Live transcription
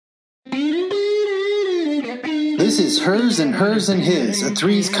This is Hers and Hers and His, a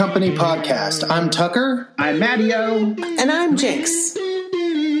Three's Company podcast. I'm Tucker. I'm Mattio. And I'm Jinx.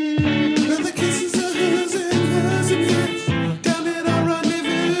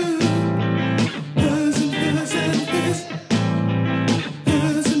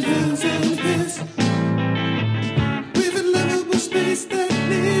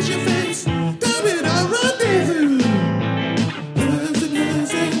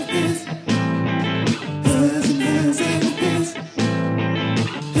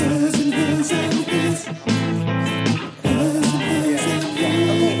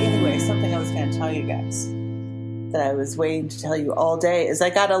 That I was waiting to tell you all day is I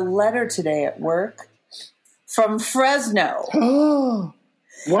got a letter today at work from Fresno. Oh,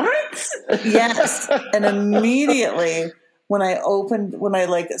 what? Yes. And immediately when I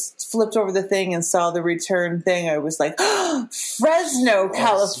flipped over the thing and saw the return thing, I was like, oh, Fresno,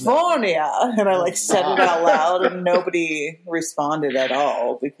 California. And I said it out loud and nobody responded at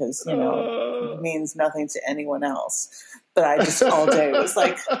all because, it means nothing to anyone else. But I just all day was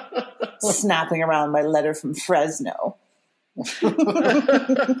snapping around my letter from Fresno.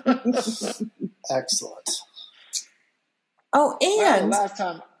 Excellent. Oh, and last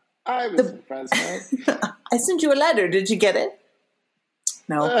time I was in Fresno, I sent you a letter. Did you get it?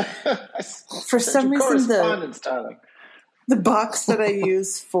 No. For some reason, the box that I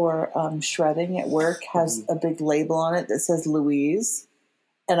use for shredding at work has a big label on it that says Louise.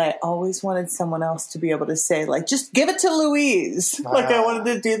 And I always wanted someone else to be able to say, just give it to Louise. I wanted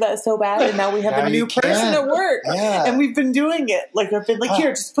to do that so bad. And now we have a new person at work. Yeah. And we've been doing it. I've been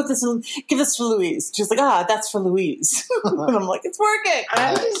here, just put this in, give this to Louise. She's that's for Louise. And I'm it's working.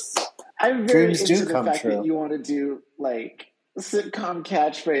 I'm very into the fact that you want to do, sitcom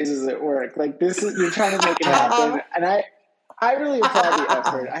catchphrases at work. You're trying to make it happen. And I really applaud the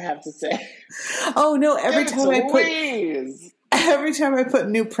effort, I have to say. Oh, no, every time I put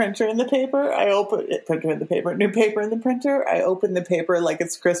new printer in the paper, I open it. Printer in the paper, new paper in the printer. I open the paper like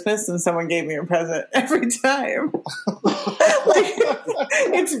it's Christmas and someone gave me a present every time.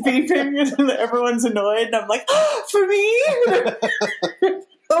 It's beeping and everyone's annoyed, and I'm for me.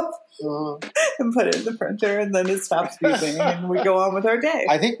 And put it in the printer, and then it stops beeping, and we go on with our day.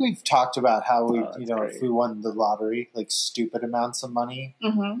 I think we've talked about how we, if we won the lottery, stupid amounts of money,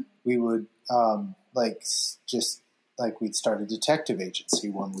 we would we'd start a detective agency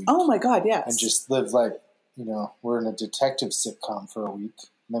one week. Oh my God, yes. And just live we're in a detective sitcom for a week,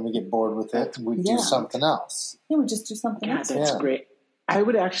 and then we get bored with it, and we do something else. Yeah, we just do something else. That's great. I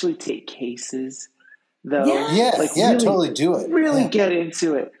would actually take cases, though. Yes, really, totally do it. Really get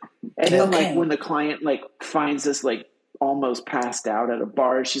into it. And then, when the client, finds us, almost passed out at a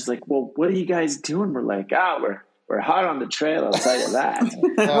bar, she's like, well, what are you guys doing? We're like, we're hot on the trail, I'll tell you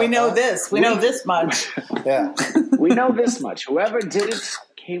that. We know this. We know this much. Yeah. We know this much. Whoever did it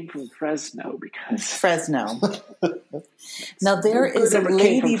came from Fresno because... Fresno. Now, there is a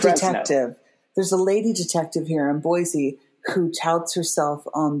lady detective. There's a lady detective here in Boise who touts herself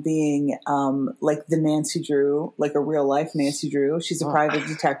on being the Nancy Drew, a real life Nancy Drew. She's a private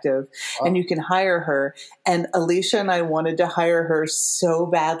detective, and you can hire her. And Alicia and I wanted to hire her so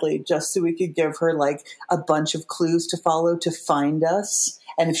badly just so we could give her a bunch of clues to follow to find us.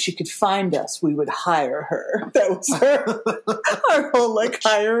 And if she could find us, we would hire her. That was our whole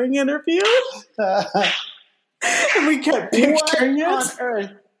hiring interview. And we kept picturing it. What on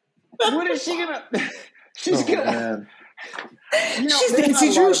earth? What is she gonna? She's gonna. Man. She's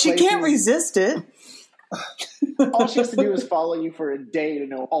Nancy Drew. She can't resist it. All she has to do is follow you for a day to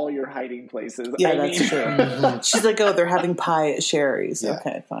know all your hiding places. Yeah, that's true. She's they're having pie at Sherry's. Yeah.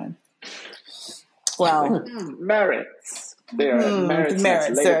 Okay, fine. Well, merits. There are merits.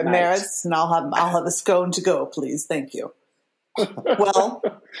 There are merits, and I'll have a scone to go, please. Thank you. Well,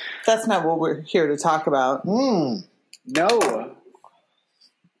 that's not what we're here to talk about. No.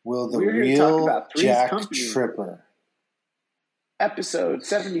 Will the real Jack Tripper? Episode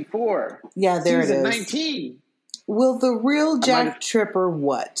 74. Yeah, there Season it is. 19. Will the real Jack Tripper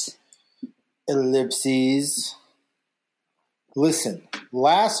what? Ellipses. Listen,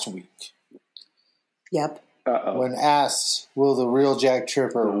 last week. Yep. When asked, will the real Jack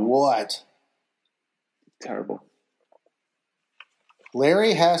Tripper what? Terrible.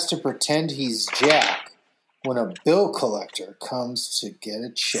 Larry has to pretend he's Jack when a bill collector comes to get a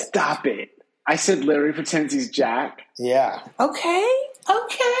check. Stop it. I said Larry pretends he's Jack. Yeah. Okay.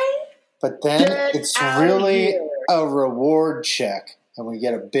 But then it's really a reward check, and we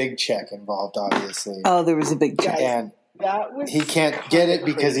get a big check involved, obviously. Oh, there was a big check. And he can't get it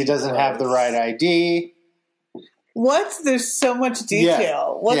because he doesn't have the right ID. What? There's so much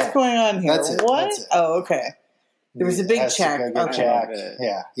detail. What's going on here? That's it. What? That's it. Oh, okay. There was a big check. Okay.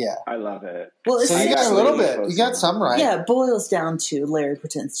 Yeah. I love it. Well, so you got a little bit. You got some right. Yeah, it boils down to Larry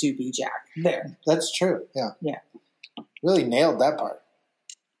pretends to be Jack. There. That's true. Yeah. Yeah. Really nailed that part.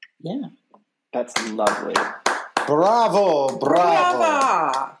 Yeah. That's lovely. Bravo.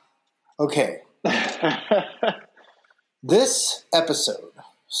 Brava! Okay. This episode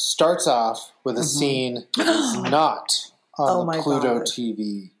starts off with a scene that is not on the Pluto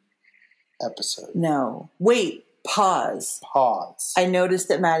TV episode. No. Wait. Pause. I noticed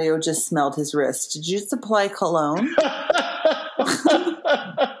that Matteo just smelled his wrist. Did you supply cologne?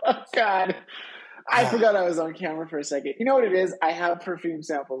 God. I forgot I was on camera for a second. You know what it is? I have perfume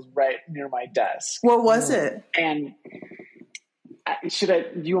samples right near my desk. What was it? And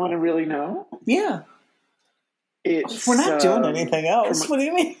do you want to really know? Yeah. We're not doing anything else. What do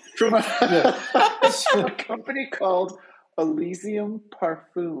you mean? From a company called Elysium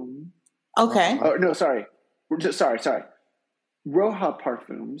Parfum. Okay. Oh, no, sorry. Sorry. Roja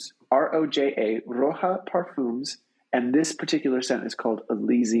Parfums, ROJA, Roja Parfums, and this particular scent is called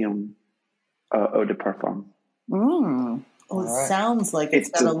Elysium Eau de Parfum. Well, it sounds like it's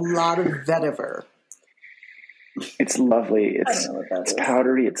got a lot of vetiver. It's lovely. It's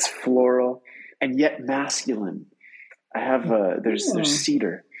powdery. It's floral, and yet masculine. I have there's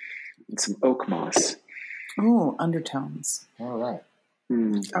cedar and some oak moss. Oh, undertones. All right.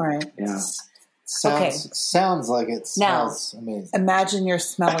 All right. Yeah. Sounds like it smells amazing. Imagine you're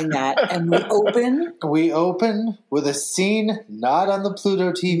smelling that, and we open with a scene not on the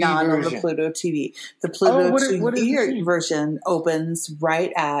Pluto TV not version. on the Pluto TV. The Pluto TV version opens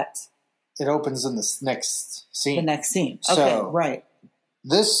right at. It opens in the next scene. The next scene. So, okay, right.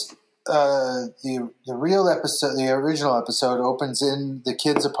 This the real episode, the original episode, opens in the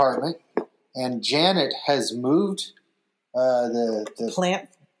kid's apartment, and Janet has moved the plant.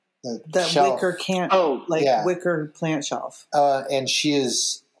 The shelf. Wicker wicker plant shelf. And she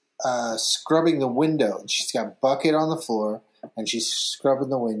is scrubbing the window. And she's got a bucket on the floor, and she's scrubbing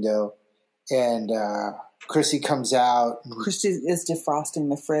the window. And Chrissy comes out. Chrissy is defrosting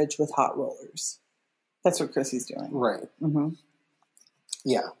the fridge with hot rollers. That's what Chrissy's doing. Right. Mm-hmm.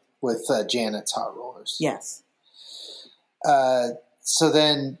 Yeah, with Janet's hot rollers. Yes. So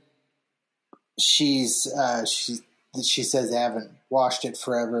then she says they haven't washed it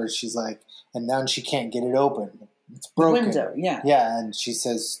forever. She's like, and now she can't get it open. It's broken. The window, yeah. Yeah, and she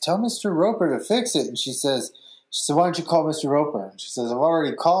says, tell Mr. Roper to fix it. And she says, why don't you call Mr. Roper? And she says, I've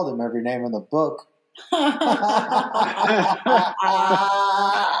already called him every name in the book. And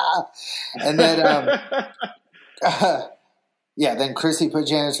then, then Chrissy put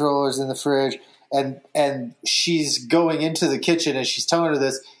Janet's rollers in the fridge, and she's going into the kitchen and she's telling her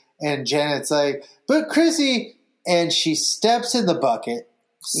this, and Janet's like, but Chrissy... And she steps in the bucket,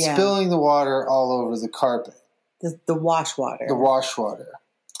 spilling the water all over the carpet. The wash water. The wash water.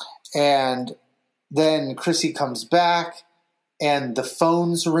 And then Chrissy comes back, and the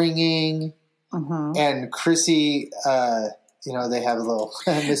phone's ringing. Mm-hmm. And Chrissy, they have a little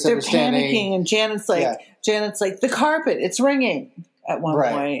misunderstanding. They're panicking, and Janet's like, the carpet, it's ringing. At one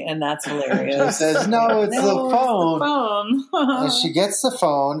point, and that's hilarious. She says, "No, it's the phone." The phone. And she gets the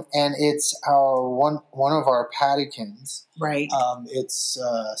phone, and it's one of our Pattykins. Right. It's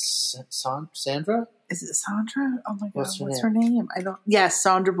Sandra. Is it Sandra? Oh my God, what's her name? I don't. Yes,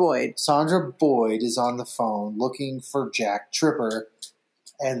 Sandra Boyd. Sandra Boyd is on the phone looking for Jack Tripper,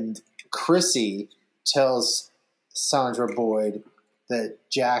 and Chrissy tells Sandra Boyd that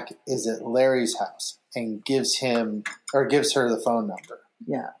Jack is at Larry's house. And gives her the phone number.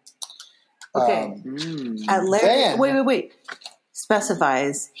 Yeah. Okay. At Larry, wait.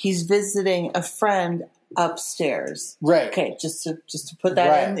 Specifies he's visiting a friend upstairs. Right. Okay, just to put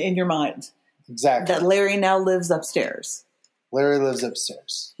that in your mind. Exactly. That Larry now lives upstairs. Larry lives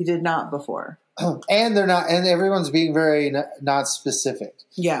upstairs. He did not before. And they're not. And everyone's being very not specific.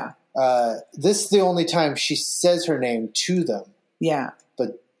 Yeah. This is the only time she says her name to them. Yeah.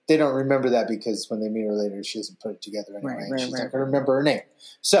 But they don't remember that because when they meet her later, she doesn't put it together anyway. She's not going to remember her name.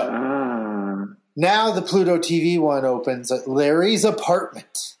 So now the Pluto TV one opens at Larry's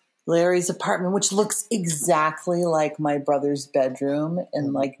apartment. Larry's apartment, which looks exactly like my brother's bedroom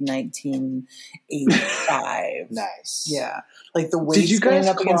in like 1985. Nice. Yeah. Like the weights going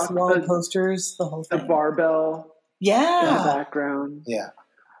up against wall posters, the whole thing. The barbell in the background. Yeah.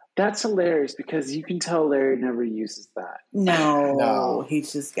 That's hilarious because you can tell Larry never uses that. No,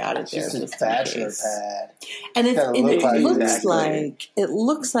 he's just got it there. It's just a bachelor pad. And it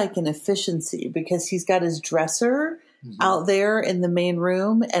looks like an efficiency because he's got his dresser out there in the main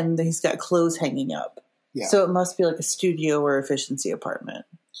room and he's got clothes hanging up. Yeah. So it must be like a studio or efficiency apartment.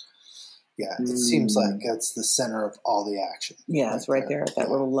 Yeah, it seems like that's the center of all the action. Yeah, it's right there at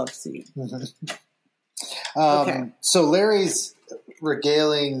that little love seat. Okay. So Larry's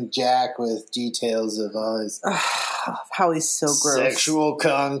regaling Jack with details of all his how he's so gross. Sexual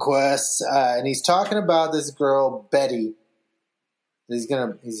conquests. And he's talking about this girl, Betty. He's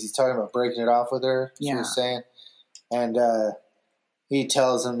talking about breaking it off with her, she was saying. And he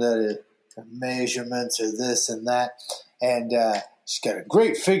tells him that her measurements are this and that. And she's got a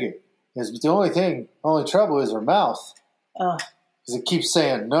great figure. The only trouble is her mouth. Because it keeps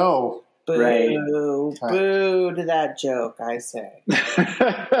saying no. Boo, right. Boo to that joke, I say.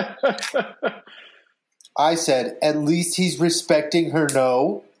 I said, at least he's respecting her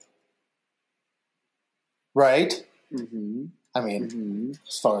no. Right? Mm-hmm. I mean,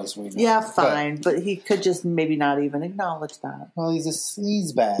 as far as we know. Yeah, fine. But he could just maybe not even acknowledge that. Well, he's a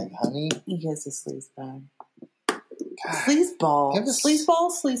sleazebag, honey. He is a sleazebag. Sleazeball.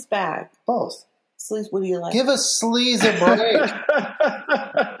 Sleazeball, sleazebag. Both. Sleaze, what do you like? Give a sleaze a break.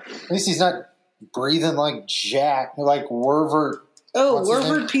 At least he's not breathing like Jack, like Werver. Oh,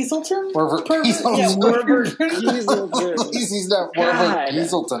 Werver Peaselton? Werver Peaselton. Yeah, Werver Peaselton. At least he's not Werver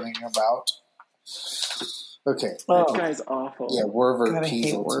Peaseltoning about. Okay. That guy's awful. Yeah, Werver God, I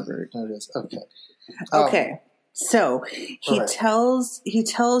hate Peaselton. Werver. There it is. Okay. Okay. So he tells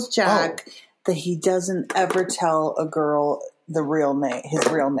Jack that he doesn't ever tell a girl his real name.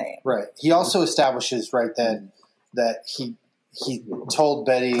 Right. He also establishes right then that he told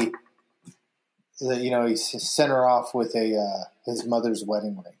Betty that he sent her off with his mother's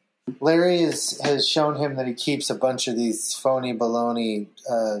wedding ring. Larry has shown him that he keeps a bunch of these phony baloney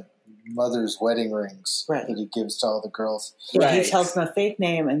mother's wedding rings that he gives to all the girls. Yeah, he tells them a fake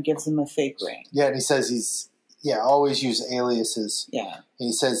name and gives them a fake ring. Yeah, and he says always use aliases. Yeah. And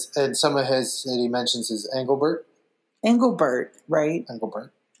he says, and some of his that he mentions is Engelbert, right?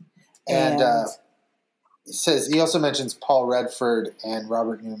 Engelbert. And he also mentions Paul Redford and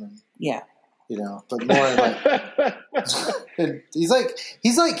Robert Newman. Yeah. But more like and he's like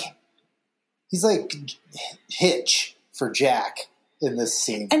Hitch for Jack in this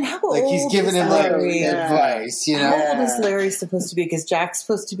scene. And how old he's giving him advice, How old is Larry supposed to be? Because Jack's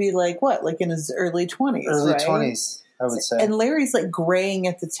supposed to be like in his early 20s, Early 20s, I would say. And Larry's like graying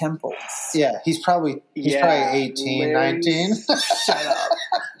at the temples. Yeah, he's probably 18, 19. Shut up.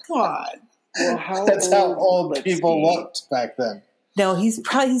 God. Well, that's how old people looked back then. No, he's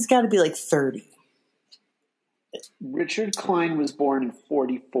got to be like 30. Richard Klein was born in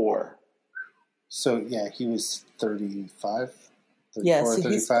 44. So, yeah, he was 35, 34, yeah, so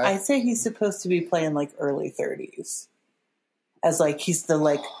 35. I'd say he's supposed to be playing like early 30s. As like he's the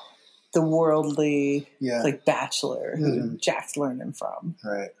worldly bachelor who Jack's learning from.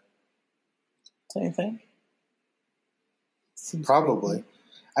 Right. Don't you think? Probably. Crazy.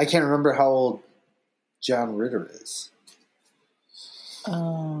 I can't remember how old John Ritter is.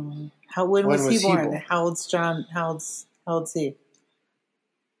 When was he born? How old's John? How old's he?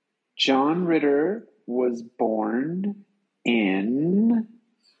 John Ritter was born in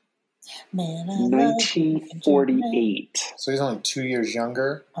 1948. So he's only 2 years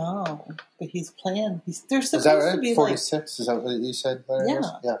younger. Oh, but he's playing. They're supposed is that right? to be 46? Is that what you said? Yeah.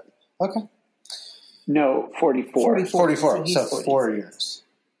 Yeah. Okay. No, 44. 44. So 4 years.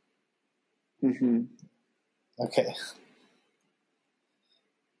 Mm-hmm. Okay.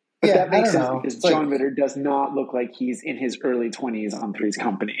 But that makes sense because John Ritter does not look like he's in his early 20s on Three's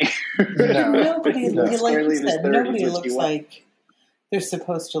Company. Nobody looks like they're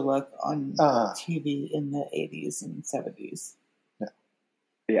supposed to look on TV in the 80s and 70s.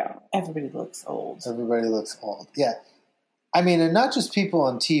 Yeah. Everybody looks old. Yeah. I mean, and not just people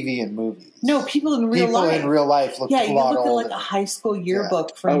on TV and movies. No, people in real life. People in real life look a lot older. Yeah, you look at like a high school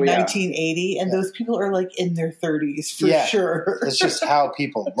yearbook from 1980, and those people are like in their 30s for sure. It's just how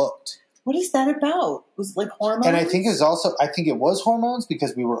people looked. What is that about? Was it like hormones? And I think it was hormones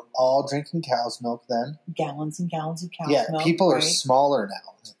because we were all drinking cow's milk then. Gallons and gallons of cow's milk. Yeah, people are smaller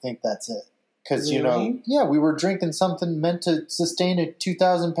now. I think that's it. Because, we were drinking something meant to sustain a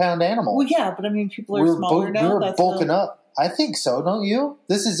 2,000-pound animal. Well, yeah, but I mean, people are smaller now. We were bulking up. I think so, don't you?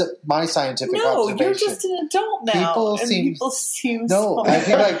 This is my scientific observation. No, you're just an adult now. People seem no, small. I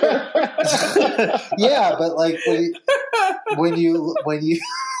think yeah, but like when you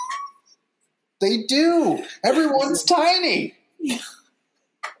they do. Everyone's tiny.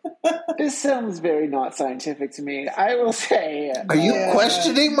 This sounds very not scientific to me. I will say. Are you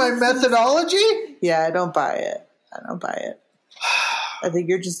questioning my methodology? Yeah, I don't buy it. I think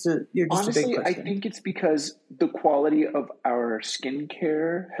you're just honestly, a big person. I think it's because the quality of our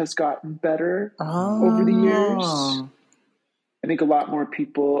skincare has gotten better over the years. I think a lot more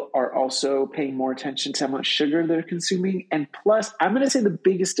people are also paying more attention to how much sugar they're consuming. And plus, I'm going to say the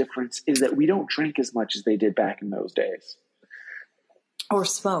biggest difference is that we don't drink as much as they did back in those days. Or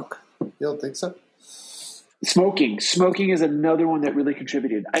smoke. You don't think so? Smoking is another one that really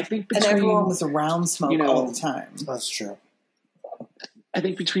contributed. I think and everyone was around smoke all the time. That's true. I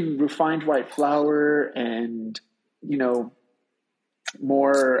think between refined white flour and,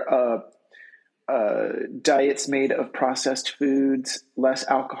 more diets made of processed foods, less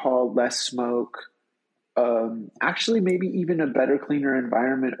alcohol, less smoke, actually maybe even a better, cleaner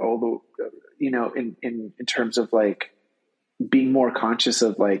environment, although, in terms of like being more conscious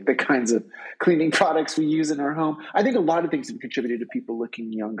of like the kinds of cleaning products we use in our home. I think a lot of things have contributed to people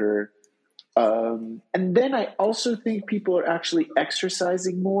looking younger. And then I also think people are actually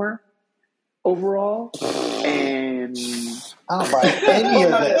exercising more overall. And I don't buy any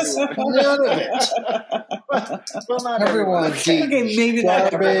of this. None of it. Well, not Everyone's eating maybe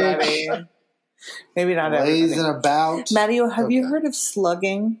not everybody. Maybe not everybody. Blazing about. Matteo, have you heard of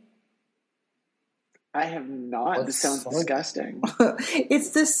slugging? I have not. This sounds disgusting.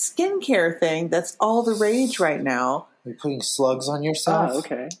 It's this skincare thing that's all the rage right now. You're putting slugs on yourself? Oh,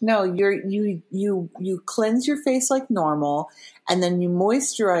 okay. No, you cleanse your face like normal, and then you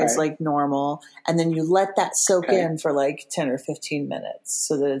moisturize like normal, and then you let that soak in for like 10 or 15 minutes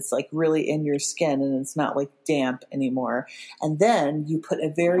so that it's like really in your skin and it's not like damp anymore. And then you put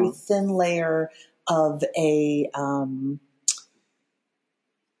a very thin layer of a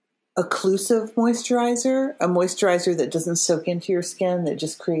occlusive moisturizer, a moisturizer that doesn't soak into your skin, that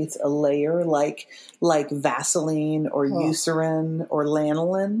just creates a layer like Vaseline or Eucerin or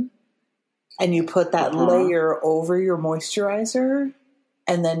lanolin, and you put that layer over your moisturizer,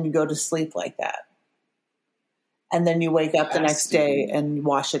 and then you go to sleep like that. And then you wake up the next day and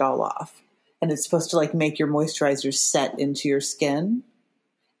wash it all off. And it's supposed to like make your moisturizer set into your skin,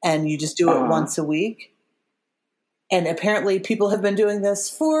 and you just do it once a week. And apparently people have been doing this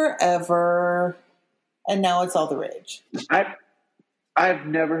forever, and now it's all the rage. I've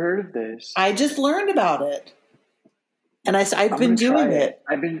never heard of this. I just learned about it, and I've been doing it.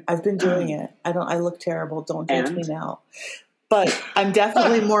 I've been doing it. I look terrible. Don't judge me now. But I'm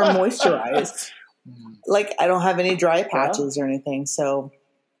definitely more moisturized. Like I don't have any dry patches or anything. So,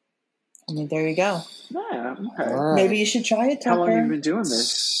 I mean, there you go. Yeah. Okay. Right. Maybe you should try it, Tucker. How long have you been doing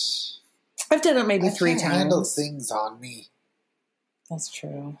this? I've done it maybe 3 times. Handle things on me. That's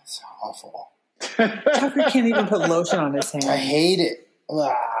true. It's awful. Tucker can't even put lotion on his hands. I hate it.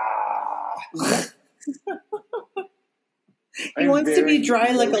 He wants to be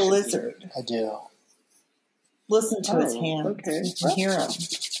dry like a lizard. I do. Listen to his hands. Okay. You can hear him.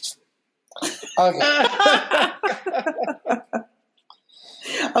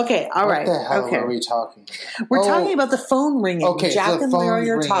 Okay, all right. What the hell are we talking about? We're talking about the phone ringing. Okay, Jack and Larry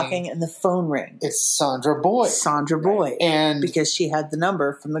are ringing. talking, and the phone rings. It's Sandra Boyd. Sandra Boyd. And because she had the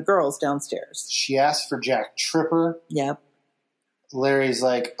number from the girls downstairs. She asked for Jack Tripper. Yep. Larry's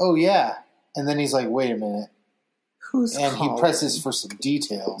like, oh, yeah. And then he's like, wait a minute. Who's And calling? he presses for some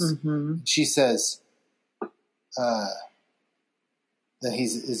details. Mm-hmm. She says, that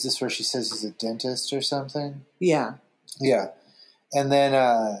is this where she says he's a dentist or something? Yeah. Yeah. And then,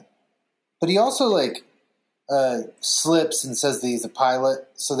 but he also like slips and says that he's a pilot.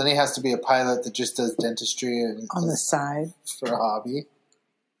 So then he has to be a pilot that just does dentistry on the side for a hobby.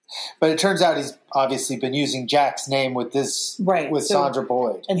 But it turns out he's obviously been using Jack's name with this, with Sandra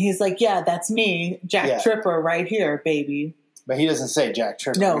Boyd. And he's like, yeah, that's me, Jack Tripper right here, baby. But he doesn't say Jack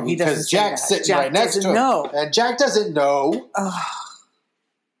Tripper. No, he doesn't. Because Jack's sitting Jack right next to him. Know. And Jack doesn't know. Oh.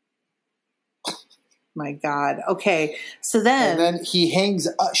 My God. Okay. So then. And then he hangs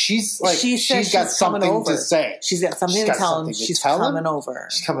up. She's like, she's got something to say. She's got something to tell him. She's coming over.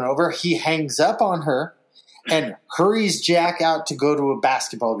 She's coming over. He hangs up on her and hurries Jack out to go to a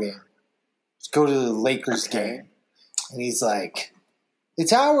basketball game. Go to the Lakers game. And he's like,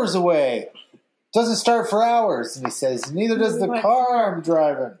 it's hours away. Doesn't start for hours. And he says, neither does the car I'm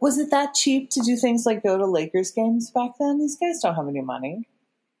driving. Was it that cheap to do things like go to Lakers games back then? These guys don't have any money.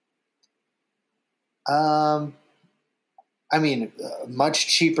 I mean, much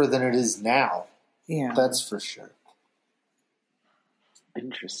cheaper than it is now. Yeah. That's for sure.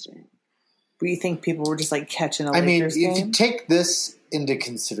 Interesting. But you think people were just like catching a Lakers game? If you take this into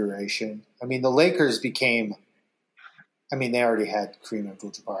consideration, I mean, the Lakers became, they already had Kareem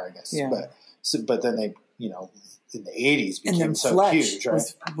Abdul-Jabbar, I guess. Yeah. But then they, in the 80s became so Fletch huge, right?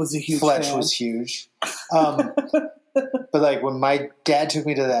 Was a huge Fletch fan. was huge. But like when my dad took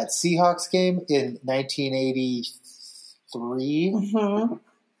me to that Seahawks game in 1983,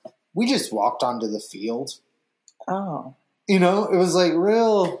 we just walked onto the field. Oh. You know, it was like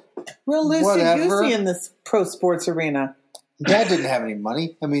real loosey-goosey in this pro sports arena. Dad didn't have any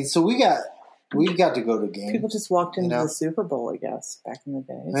money. I mean, so we got to go to a game. People just walked into the Super Bowl, I guess, back in the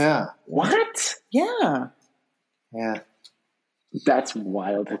day. Yeah. What? Yeah. Yeah. That's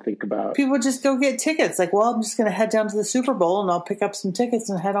wild to think about. People would just go get tickets. Like, well, I'm just going to head down to the Super Bowl and I'll pick up some tickets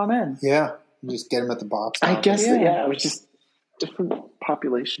and head on in. Yeah. You just get them at the box I office. guess, it was just different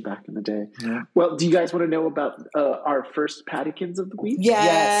population back in the day. Yeah. Well, do you guys want to know about our first Paddykins of the week?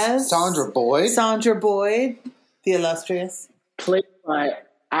 Yes. Sandra Boyd, the illustrious. Played by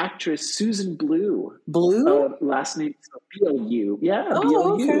actress Susan Blue. Blue? Last name is B-O-U. Yeah, Oh,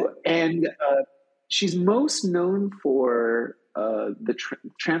 B-O-U. okay. And she's most known for the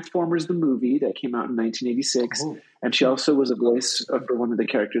Transformers, the movie that came out in 1986. Oh. And she also was a voice for one of the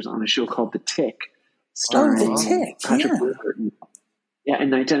characters on a show called The Tick. The Tick, Patrick Warburton. Yeah, in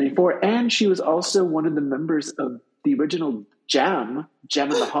 1994. And she was also one of the members of the original Gem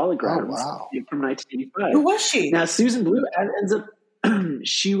and the Holograms from 1985. Who was she? Now, Susan Blue ends up,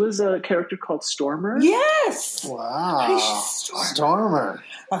 she was a character called Stormer. Yes! Wow. Stormer.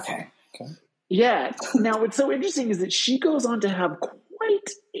 Okay. Yeah. Now, what's so interesting is that she goes on to have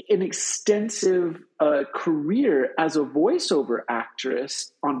quite an extensive career as a voiceover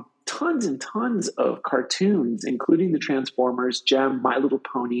actress on tons and tons of cartoons, including the Transformers, Gem, My Little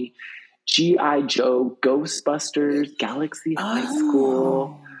Pony, G.I. Joe, Ghostbusters, Galaxy High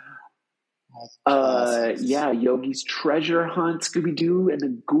School. Yogi's Treasure Hunt, Scooby-Doo and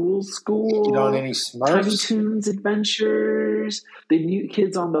the Ghoul School. You know any Smurfs? Tiny Toons Adventures, the New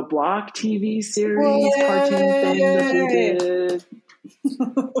Kids on the Block TV series, cartoon thing that they did.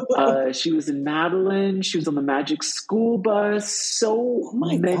 She was in Madeline. She was on the Magic School Bus. So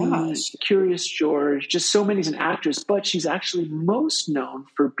many. Curious George. Just so many as an actress. But she's actually most known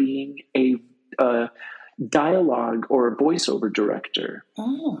for being a dialogue or voiceover director.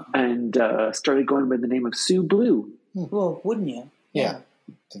 And started going by the name of Sue Blue. Well, wouldn't you? Yeah,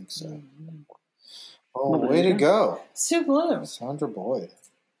 I think so. Oh, way to go. Sue Blue. Sandra Boyd.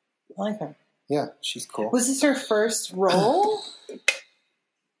 I like her. Yeah, she's cool. Was this her first role?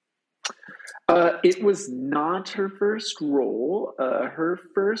 It was not her first role. Her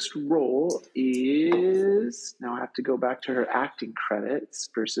first role is, now I have to go back to her acting credits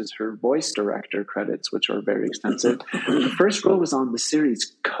versus her voice director credits, which are very extensive. Her first role was on the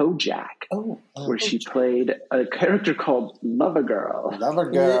series Kojak, where she played a character called Lover Girl.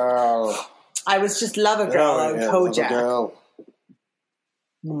 Lover Girl. I was just Lover Girl on Kojak.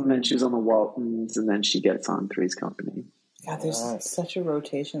 And then she was on the Waltons, and then she gets on Three's Company. God, there's such a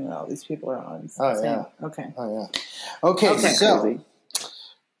rotation that all these people are on. It's insane. Yeah. Okay. Okay, so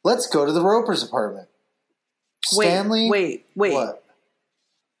let's go to the Roper's apartment. Stanley. Wait. What?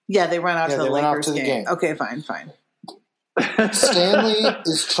 Yeah, they run out to the Lakers game. Okay, fine. Stanley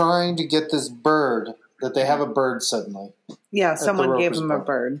is trying to get this bird, that they have a bird suddenly. Yeah, someone gave him a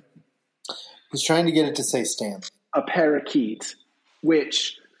bird. He's trying to get it to say Stanley. A parakeet,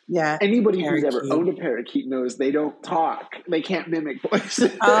 which... Yeah, anybody who's ever owned a parakeet knows they don't talk. They can't mimic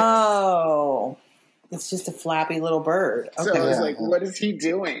voices. Oh, it's just a flappy little bird. Okay. So I was like, what is he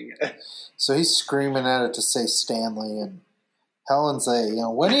doing? So he's screaming at it to say Stanley, and Helen's like,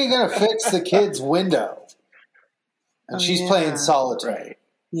 when are you going to fix the kid's window? And she's playing solitaire.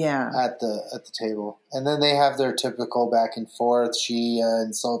 Yeah, at the table, and then they have their typical back and forth. She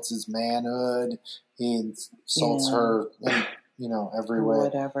insults his manhood. He insults her. Every way.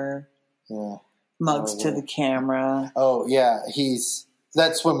 Whatever. Yeah. Mugs to the camera. Oh, yeah.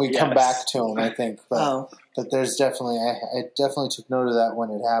 That's when we come back to him, I think. But there's definitely, I definitely took note of that when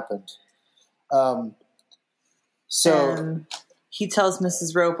it happened. And he tells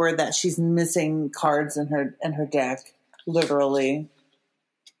Mrs. Roper that she's missing cards in her deck. Literally.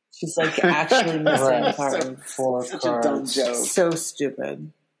 She's like actually missing cards. Such a dumb joke. So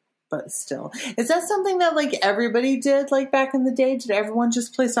stupid. But still, is that something that like everybody did like back in the day? Did everyone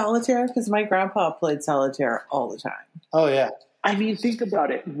just play solitaire? Because my grandpa played solitaire all the time. Oh yeah. I mean, think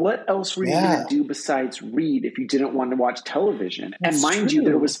about it. What else were you going to do besides read if you didn't want to watch television? That's and mind you,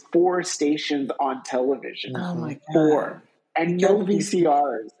 there was 4 stations on television. Oh my God. 4. And no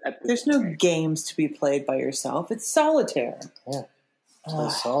VCRs. There's no games to be played by yourself. It's solitaire. Yeah. Play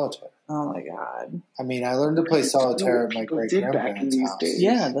solitaire. Oh my God! I mean, I learned to play solitaire at my great grandparents' house.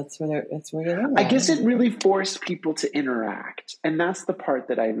 Yeah, that's where you learn. I guess it really forced people to interact, and that's the part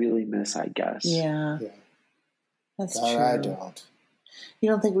that I really miss. I guess. Yeah. That's true. I don't. You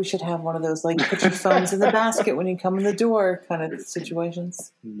don't think we should have one of those like put your phones in the basket when you come in the door kind of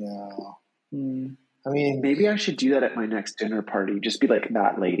situations? No. I mean, maybe I should do that at my next dinner party. Just be like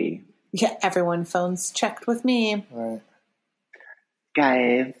that lady. Yeah, everyone phones checked with me. Right.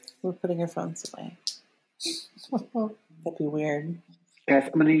 Guys. We're putting our phones away. That'd be weird. Guys,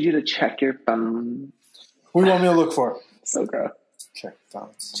 I'm going to need you to check your phone. What do you want me to look for? So gross. Check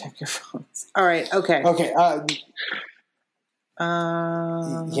phones. Check your phones. All right. Okay. Okay.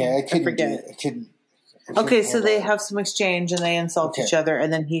 Yeah, I couldn't. forget. I couldn't. Okay, so they have some exchange and they insult each other,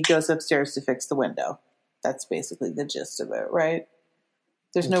 and then he goes upstairs to fix the window. That's basically the gist of it, right?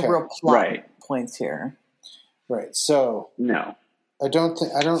 There's no real plot points here. Right. So no, I don't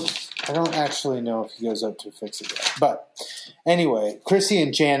actually know if he goes up to fix it yet. But anyway, Chrissy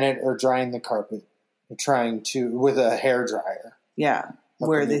and Janet are drying the carpet. They're trying to with a hairdryer. Yeah,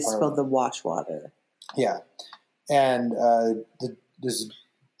 where they spilled the wash water. Yeah, and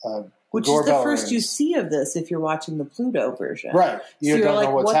which is the first you see of this if you're watching the Pluto version. Right. You're like,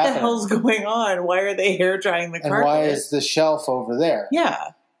 what the hell's going on? Why are they hair drying the carpet? And why is the shelf over there? Yeah.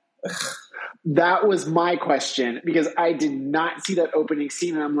 That was my question because I did not see that opening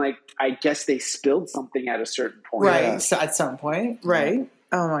scene. And I'm like, I guess they spilled something at a certain point. Right. Yeah. So at some point. Right. Yeah.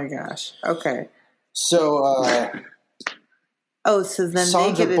 Oh, my gosh. Okay. So, so then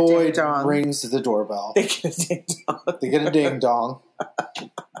Sandra they get Boyd a ding dong. rings the doorbell. They get a ding dong. They get a ding dong.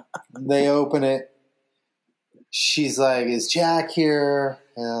 They open it. She's like, "Is Jack here?"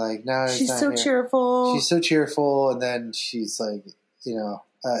 And they're like, "No, he's not here." Cheerful. She's so cheerful, and then she's like,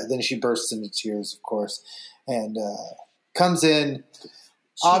 then she bursts into tears, of course, and comes in.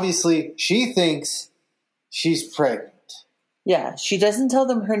 Obviously, she thinks she's pregnant. Yeah, she doesn't tell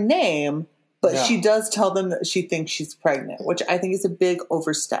them her name, but she does tell them that she thinks she's pregnant, which I think is a big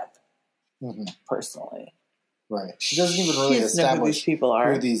overstep, personally. Right. She doesn't even really establish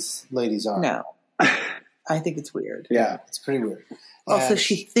who these ladies are. No. I think it's weird. Yeah, it's pretty weird. Also,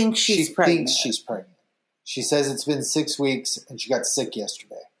 she thinks she's pregnant. She thinks she's pregnant. She says it's been 6 weeks and she got sick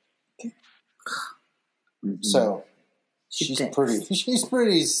yesterday. So she's pretty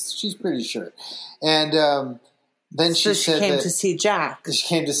sure. And then she said came to see Jack. She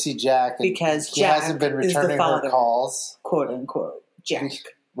came to see Jack because he Jack hasn't been returning is the father, her calls. Quote unquote. Jack.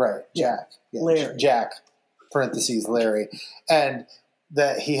 Right, Jack. Yeah, Larry. Jack. Parentheses Larry, and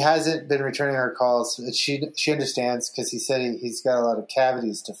that he hasn't been returning her calls. She understands because he said he's got a lot of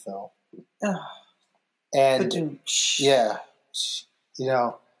cavities to fill. And there's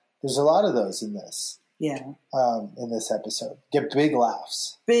a lot of those in this. Yeah. In this episode, get big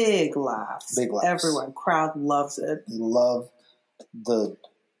laughs. Big laughs. Big laughs. Everyone, crowd loves it. They love the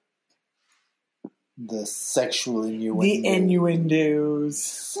sexual innuendos. The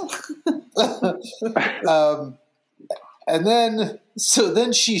innuendos. And then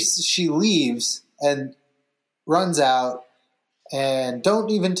she leaves and runs out and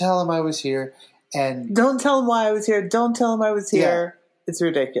don't even tell him I was here. And don't tell him why I was here. Don't tell him I was here. Yeah. It's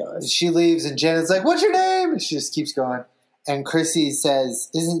ridiculous. She leaves and Janet's like, "What's your name?" And she just keeps going. And Chrissy says,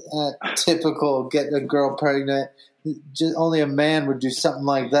 "Isn't that typical getting a girl pregnant? Only a man would do something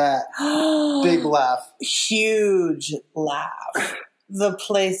like that." Big laugh. Huge laugh. The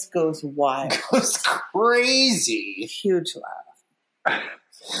place goes wild. Goes crazy. Huge laugh.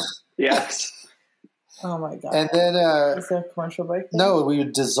 Yes. Oh my God. And then is there a commercial break there? No, we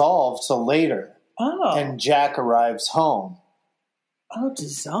would dissolve till later. Oh. And Jack arrives home. Oh,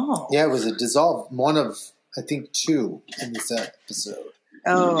 dissolve. Yeah, it was a dissolve. One of, I think, 2 in this episode.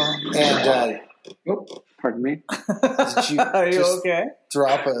 Oh. And pardon me. Did you Are you okay?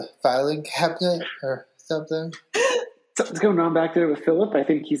 Drop a filing cabinet or something? Something's going on back there with Philip. I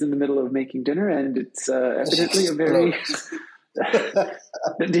think he's in the middle of making dinner, and it's evidently a very,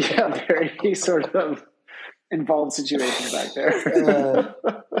 very sort of involved situation back there.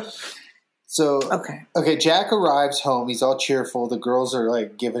 Okay. Jack arrives home. He's all cheerful. The girls are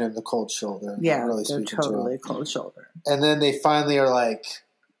like giving him the cold shoulder. Yeah, really they're totally cold shoulder. And then they finally are like,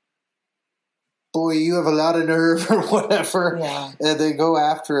 "Boy, you have a lot of nerve," or whatever. Yeah. And they go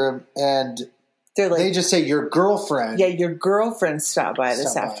after him, and they just say, "Your girlfriend." Yeah, your girlfriend stopped by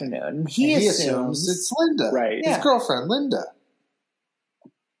this afternoon. He assumes it's Linda. Right. His girlfriend, Linda.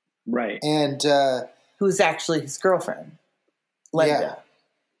 Right. And who's actually his girlfriend, Linda. Yeah.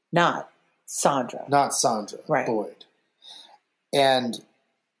 Not Sandra. Right. Boyd. And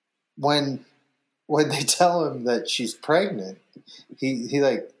when they tell him that she's pregnant, he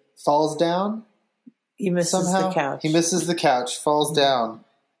like falls down. He misses the couch. He misses the couch, falls down.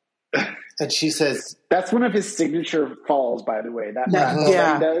 And she says, "That's one of his signature falls, by the way. That he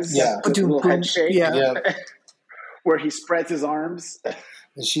does, a little head shake, where he spreads his arms."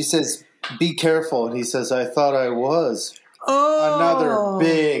 And she says, "Be careful." And he says, "I thought I was." Oh, another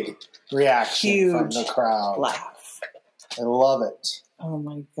big reaction from the crowd. Laugh. I love it. Oh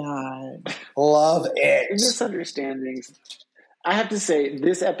my God, love it. Misunderstandings. I have to say,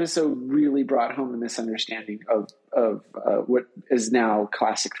 this episode really brought home the misunderstanding of what is now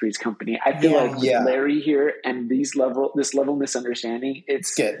Classic Three's Company. I feel like with Larry here and this level of misunderstanding,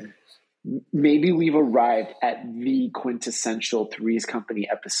 it's getting. Maybe we've arrived at the quintessential Three's Company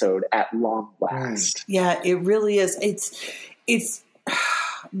episode at long last. Yeah, it really is. It's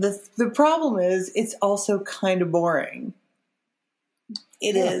the problem is it's also kind of boring.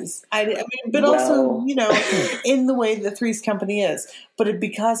 It is. I mean, but also, you know, in the way that Three's Company is, but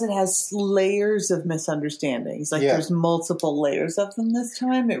because it has layers of misunderstandings, like there's multiple layers of them this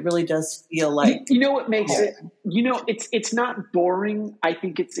time, it really does feel like, you know what makes it, you know, it's not boring. I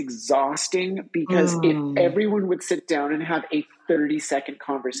think it's exhausting because if everyone would sit down and have a 30-second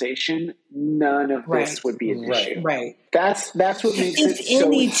conversation, none of this would be an issue. Right. That's what makes it so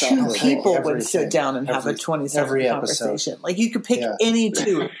any two people would sit down and have a 20-second conversation. Like you could pick any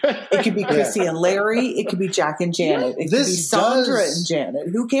two. It could be Chrissy and Larry. It could be Jack and Janet. It could be Sandra and Janet.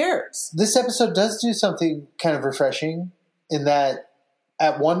 Who cares? This episode does do something kind of refreshing in that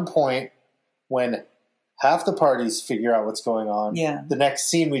at one point when half the parties figure out what's going on, the next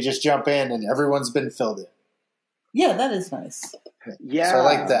scene we just jump in and everyone's been filled in. Yeah, that is nice. Yeah. So I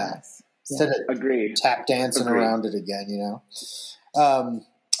like that. Instead of tap dancing around it again, you know?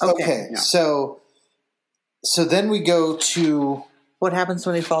 Okay. Yeah. So then we go to... What happens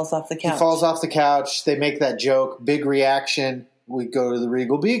when he falls off the couch? He falls off the couch. They make that joke. Big reaction. We go to the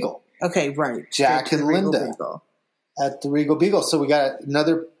Regal Beagle. Okay, right. Jack and Linda at the Regal Beagle. So we got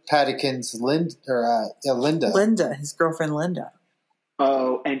another Paddykins, Linda. Linda, his girlfriend Linda.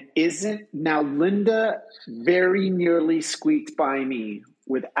 Oh, and now Linda very nearly squeaked by me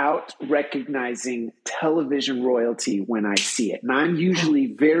without recognizing television royalty when I see it. And I'm usually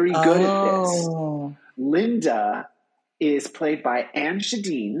very good at this. Linda is played by Anne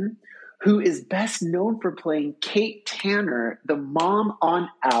Shadeen, who is best known for playing Kate Tanner, the mom on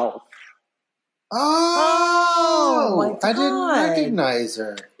Alf. Oh my God. I didn't recognize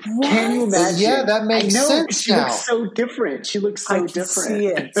her. What? Can you imagine? Yeah, that makes sense she looks so different. She looks so different. See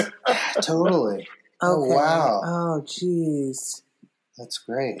it. Totally. Okay. Oh, wow. Oh, jeez. That's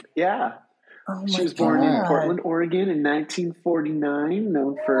great. Yeah. Oh she was born in Portland, Oregon in 1949,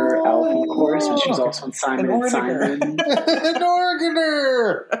 known for Alf, of course, but she was also in Simon & Simon. An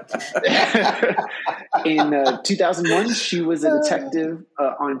Oregoner! In 2001, she was a detective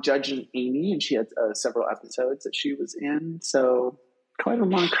on Judge and Amy, and she had several episodes that she was in. So quite a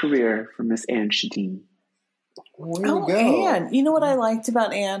long career for Miss Anne Shadeen. Way to go. Anne. You know what I liked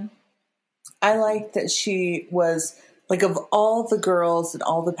about Anne? I liked that she was... Like, of all the girls and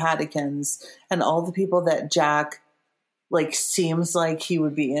all the Paddykins and all the people that Jack, like, seems like he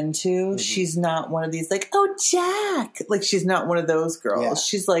would be into, she's not one of these, like, oh, Jack. Like, she's not one of those girls. Yeah.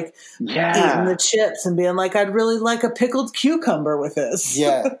 She's, like, eating the chips and being like, I'd really like a pickled cucumber with this.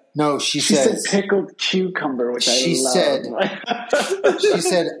 Yeah. No, she said pickled cucumber, which I love. She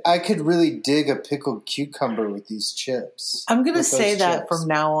said, I could really dig a pickled cucumber with these chips. I'm going to say that from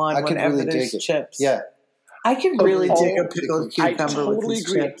now on whenever there's chips. Yeah. I could really dig a pickled cucumber with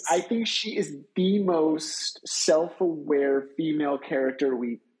these chips. I think she is the most self-aware female character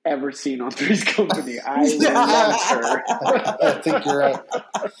we've ever seen on Three's Company. I love her. I think you're right.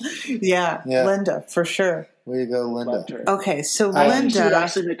 Yeah, Linda, for sure. Way to go, Linda. Okay, so Linda... She would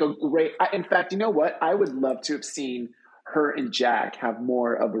actually make a great... In fact, you know what? I would love to have seen her and Jack have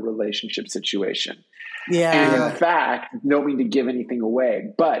more of a relationship situation. Yeah. And in fact, no mean to give anything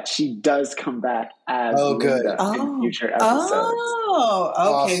away, but she does come back as Linda in future episodes. Oh,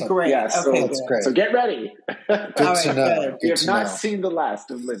 okay, awesome. Great. Yeah, so that's great. So get ready. Good to know. You have not seen the last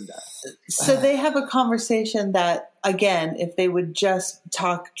of Linda. So they have a conversation that, again, if they would just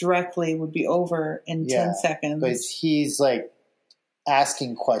talk directly, would be over in 10 seconds. But he's like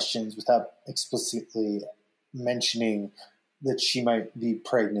asking questions without explicitly mentioning that she might be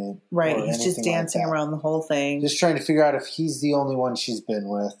pregnant. Right. He's just dancing around the whole thing. Just trying to figure out if he's the only one she's been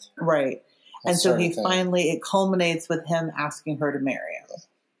with. Right. And so it culminates with him asking her to marry him.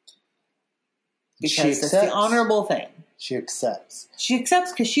 Because it's the honorable thing. She accepts. She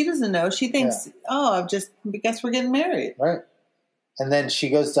accepts because she doesn't know. She thinks, I guess we're getting married. Right. And then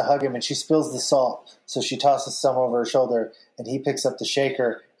she goes to hug him and she spills the salt. So she tosses some over her shoulder and he picks up the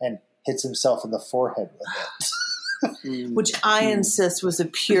shaker and hits himself in the forehead with it. Which I insist was a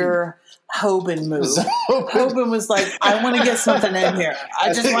pure Hoban move. Hoban was like, I want to get something in here.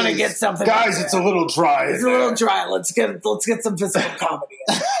 I just want to get something guys, it's a little dry. It's a little dry. Let's get some physical comedy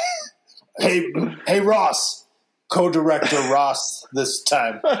in. Hey Ross. Co-director Ross this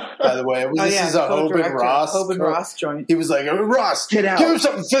time, by the way. This is a Hoban Ross joint. He was like, Ross, get out. Give him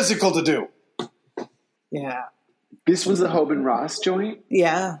something physical to do. Yeah. This was the Hoban Ross joint?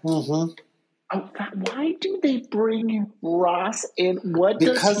 Yeah. Mm-hmm. Oh, why do they bring Ross in? What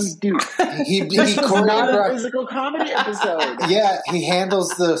does he do? He This was not a physical comedy episode. Yeah, he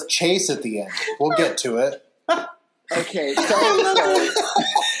handles the chase at the end. We'll get to it. Okay, I love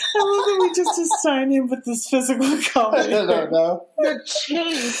that we just assign him with this physical comedy. I don't know. The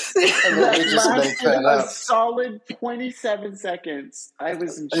chase just lasted a solid 27 seconds. I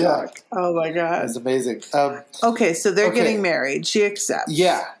was in shock. Yeah. Oh my god, it's amazing. Okay, so they're getting married. She accepts.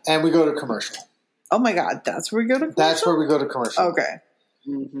 Yeah, and we go to commercial. Oh my god, that's where we go to commercial? That's where we go to commercial. Okay.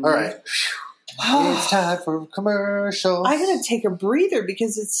 Mm-hmm. All right. It's time for commercials. I gotta take a breather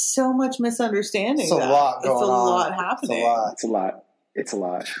because it's so much misunderstanding. It's a lot going on. It's a lot happening. It's a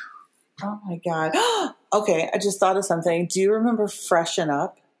lot. Oh my god. Okay, I just thought of something. Do you remember Freshen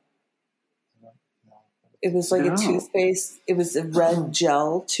Up? It was like a toothpaste. It was a red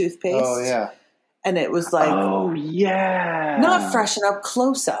gel toothpaste. Oh yeah. And it was like, oh yeah, not Freshen Up,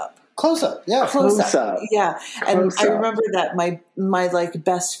 Close Up. Close Up, yeah, Close Up. Yeah, and I remember that my like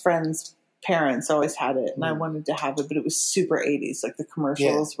best friend's parents always had it, and I wanted to have it, but it was super 80s. Like the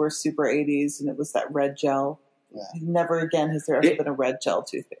commercials were super 80s, and it was that red gel. Yeah. Never again has there ever been a red gel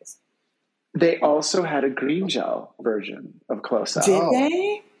toothpaste. They also had a green gel version of Close Up. Did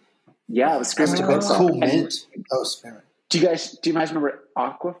they? Yeah, it was spearmint Close Up. Cool mint. Spearmint. Do you guys remember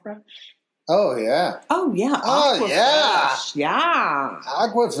Aquafresh? Oh yeah. Oh yeah. Oh yeah. Yeah.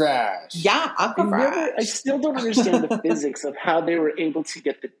 Aquafresh. Yeah, Aquafresh. I still don't understand the physics of how they were able to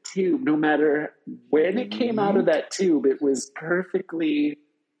get the tube. No matter when it came out of that tube, it was perfectly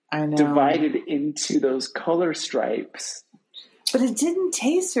divided into those color stripes. But it didn't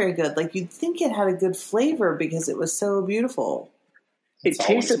taste very good. Like you'd think it had a good flavor because it was so beautiful. It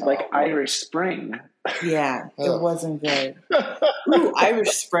tasted like Irish Spring. Yeah, it wasn't good. Ooh, Irish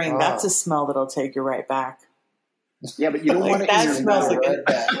Spring. That's a smell that'll take you right back. Yeah, but you don't want to. That smells like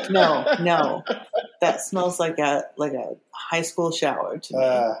no. That smells like a high school shower to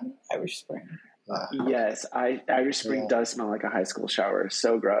me. Irish Spring. Yes, Irish Spring does smell like a high school shower.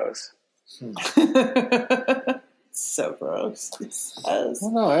 So gross. So gross. I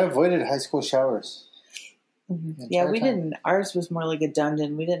don't know. I avoided high school showers. Yeah, we didn't. Ours was more like a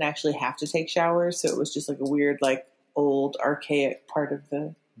dungeon. We didn't actually have to take showers, so it was just like a weird, like old, archaic part of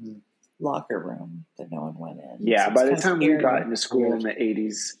the locker room that no one went in. Yeah, so by the time we got into school in the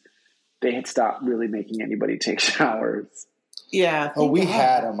 80s, they had stopped really making anybody take showers. Yeah. Oh, we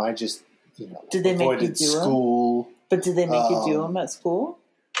had them. I just, did they make you do school. Them? But did they make you do them at school?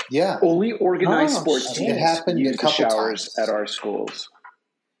 Yeah. Only organized sports teams used the showers at our schools.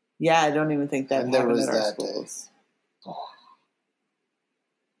 Yeah, I don't even think that happened at our schools.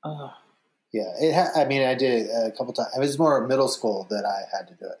 Yeah, I mean, I did it a couple times. It was more middle school that I had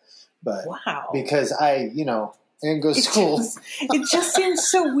to do it, but because I didn't go to school. It just seems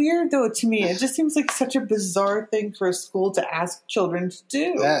so weird, though, to me. It just seems like such a bizarre thing for a school to ask children to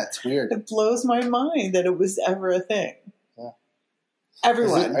do. Yeah, it's weird. It blows my mind that it was ever a thing. Yeah.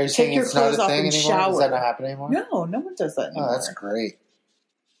 Everyone, take your clothes off and shower. Does that not happen anymore? No, no one does that anymore. Oh, that's great.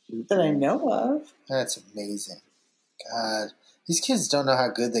 That I know of. That's amazing. God, these kids don't know how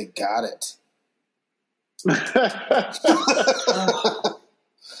good they got it.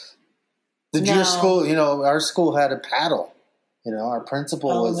 Did your school, our school had a paddle. Our principal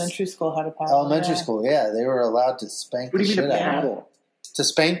Elementary school had a paddle. Elementary school, yeah. They were allowed to spank the shit out of you. What do you mean a paddle? To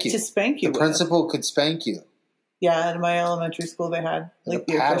spank you. To spank you. The principal could spank you. Yeah, in my elementary school they had the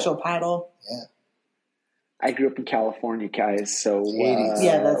official paddle. Yeah. I grew up in California, guys, so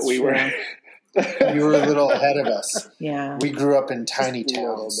that's we true. were you were a little ahead of us. Yeah. We grew up in tiny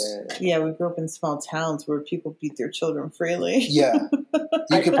towns. Yeah, we grew up in small towns where people beat their children freely. Yeah.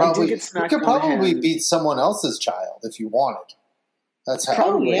 You could probably beat someone else's child if you wanted. That's how.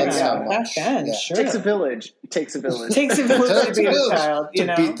 Probably, that's how back then, sure. It takes a village. It takes a village. It takes a village to beat a child.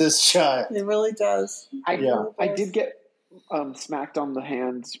 To beat this child. It really does. I did get smacked on the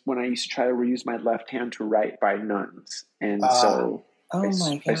hands when I used to try to use my left hand to write by nuns, and so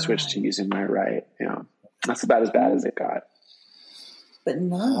I switched to using my right. Yeah, that's about as bad as it got. But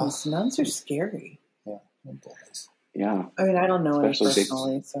nuns are scary. Yeah, yeah. I mean, I don't know any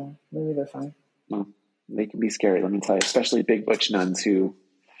personally, so maybe they're fine. Well, they can be scary. Let me tell you, especially big butch nuns who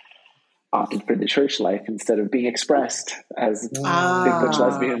opted for the church life instead of being expressed as big butch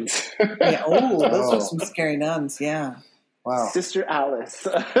lesbians. Yeah. Oh, those are some scary nuns. Yeah. Wow. Sister Alice.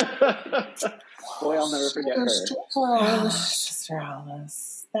 Boy, I'll never forget her. Sister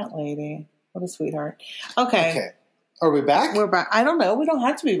Alice. That lady. What a sweetheart. Okay. Are we back? We're back. I don't know. We don't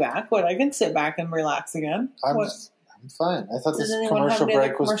have to be back. I can sit back and relax again. I'm I'm fine. I thought Does this anyone commercial have any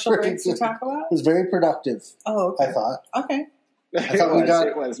break was commercial pretty breaks good. to talk about? It was very productive. Oh, okay. I thought. Okay. I thought we got.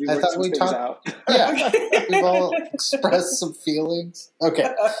 It was. We I worked thought some we things talked. out. Yeah, we've all expressed some feelings. Okay.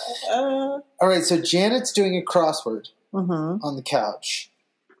 All right. So Janet's doing a crossword on the couch.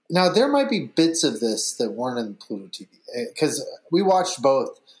 Now there might be bits of this that weren't in Pluto TV because we watched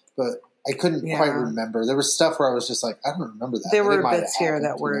both, but I couldn't quite remember. There was stuff where I was just like, I don't remember that. There were bits here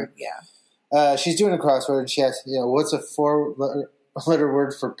that were, she's doing a crossword and she asks, what's a 4-letter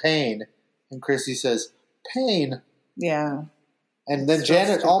word for pain? And Chrissy says, pain. Yeah. And then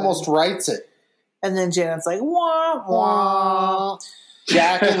Janet almost writes it. And then Janet's like, wah, wah.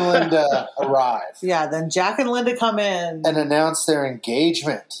 Jack and Linda arrive. Yeah, then Jack and Linda come in. And announce their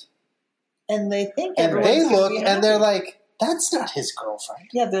engagement. And they think and they look and they're like, that's not his girlfriend.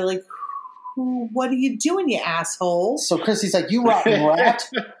 Yeah, they're like, what are you doing, you asshole? So Chrissy's like, you rotten rat.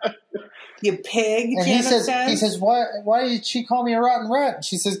 You pig, and Janet he says, why did she call me a rotten rat? And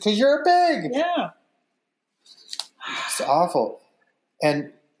she says, because you're a pig. Yeah. It's awful.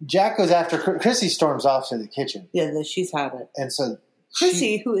 And Jack goes after Chrissy storms off to the kitchen. Yeah, she's had it. And so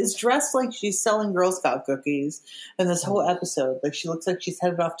Chrissy, who is dressed like she's selling Girl Scout cookies in this whole episode, like she looks like she's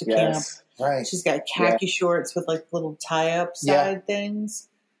headed off to camp. Right. She's got khaki shorts with like little tie-up side things,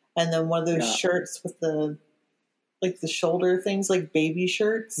 and then one of those shirts with the shoulder things, like baby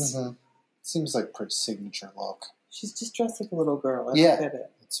shirts. Mm-hmm. Seems like pretty signature look. She's just dressed like a little girl. I don't get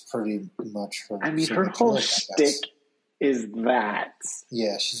it. It's pretty much her. I mean, her whole shtick is that.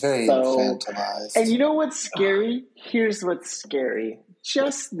 Yeah, she's very infantilized. And you know what's scary? Here's what's scary.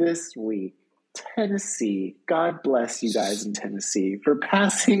 Just this week, Tennessee, God bless you guys in Tennessee, for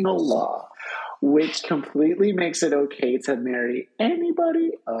passing a law which completely makes it okay to marry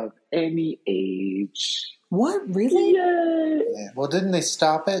anybody of any age. What? Really? Yeah. Well, didn't they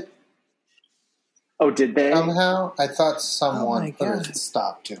stop it? Oh, did they? Somehow? I thought someone put a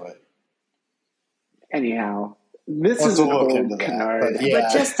stop to it. Anyhow, this is a whole canard.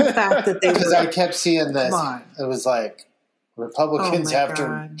 But just the fact that they because I kept seeing this. It was like Republicans have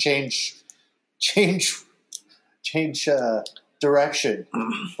to change direction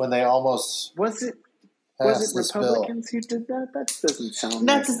when they almost was it Republicans who did that? That doesn't sound.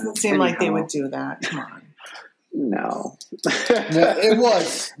 That doesn't seem like they would do that. Come on. No. It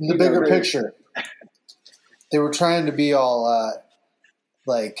was in the bigger picture. They were trying to be all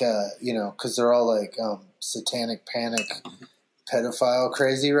because they're all like satanic panic pedophile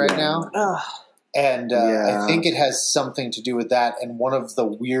crazy right now. And I think it has something to do with that. And one of the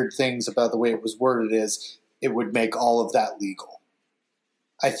weird things about the way it was worded is it would make all of that legal.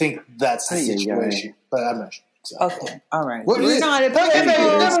 I think that's the situation, but I'm not sure. Exactly. Okay, all right. We're not a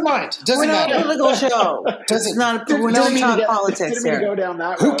political. Never mind. We're not a political show. We're not talking politics here. Go down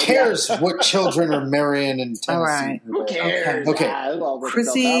that Who cares what children are marrying in Tennessee? All right. Who cares? Okay.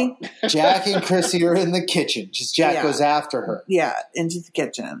 Chrissy, Jack and Chrissy are in the kitchen. Just Jack goes after her. Yeah, into the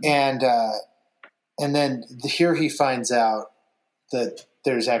kitchen. And then here he finds out that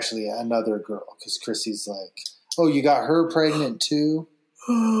there's actually another girl because Chrissy's like, "Oh, you got her pregnant too?"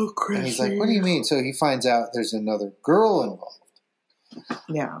 Oh, Chrissy. And he's like, what do you mean? So he finds out there's another girl involved.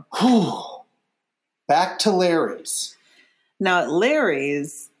 Yeah. Back to Larry's. Now, at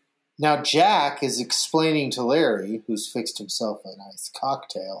Larry's. Now, Jack is explaining to Larry, who's fixed himself a nice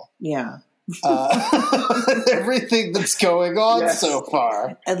cocktail. Yeah. Everything that's going on so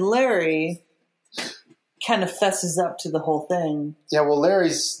far. And Larry kind of fesses up to the whole thing. Yeah, well,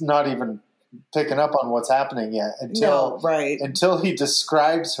 Larry's not even picking up on what's happening yet until he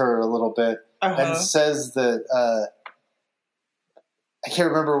describes her a little bit and says that I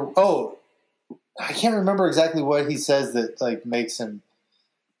can't remember exactly what he says that like makes him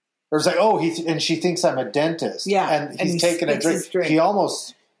or it's like and she thinks I'm a dentist and he's taking a drink. He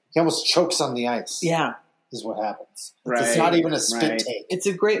almost chokes on the ice is what happens. It's not even a spit take. It's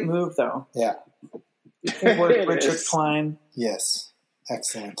a great move though. Yeah. It worked, Richard Klein. Yes.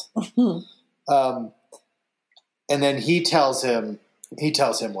 Excellent. And then he tells him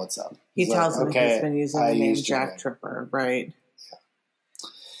what's up. He tells him he's been using the name Jack Tripper, right? Yeah.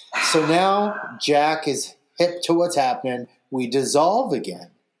 So now Jack is hip to what's happening. We dissolve again.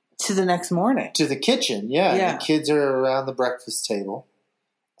 To the next morning. To the kitchen, yeah. The kids are around the breakfast table.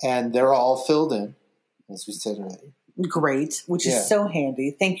 And they're all filled in, as we said earlier. Great, which is so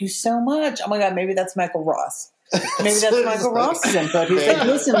handy. Thank you so much. Oh my God, maybe that's Michael Ross. Maybe that's Michael Ross's input. He's like,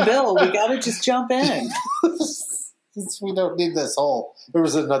 listen, Bill, we got to just jump in. We don't need this whole. There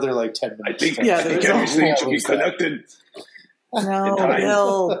was another 10 minutes. I think everything should be connected.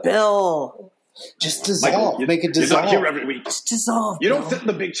 No, Bill. Just dissolve. Michael, make it dissolve. You're not here every week. Just dissolve. You don't sit in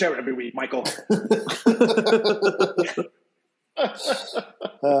the big chair every week, Michael.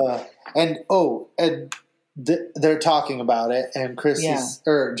 They're talking about it, and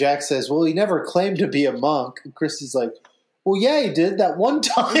Jack says, "Well, he never claimed to be a monk." And Chrissy's like, "Well, yeah, he did that one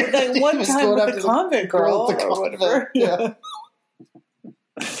time. That one time with the convent girl or whatever." Yeah.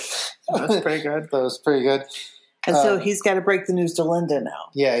 That's pretty good. That was pretty good. And so he's got to break the news to Linda now.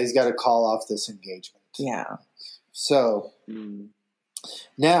 Yeah, he's got to call off this engagement. Yeah. So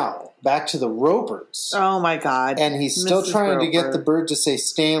now back to the Ropers. Oh my God! And he's still trying to get the bird to say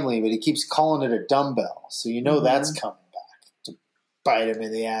Stanley, but he keeps calling it a dumbbell. So that's coming back to bite him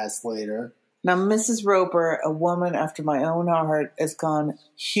in the ass later. Now, Mrs. Roper, a woman after my own heart, has gone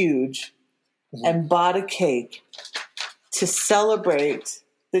huge and bought a cake to celebrate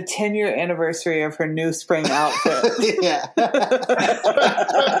the 10-year anniversary of her new spring outfit. Yeah.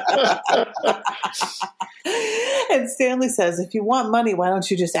 And Stanley says, if you want money, why don't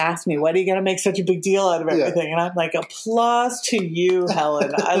you just ask me? Why do you got to make such a big deal out of everything? Yeah. And I'm like, applause to you,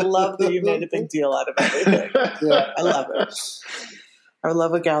 Helen. I love that you made a big deal out of everything. Yeah. I love it. I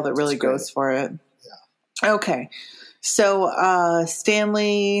love a gal that really goes for it. Yeah. Okay. So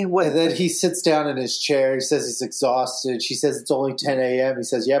Stanley... And then he sits down in his chair. He says he's exhausted. She says it's only 10 a.m. He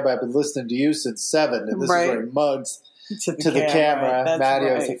says, yeah, but I've been listening to you since 7. And this is where he mugs to the camera.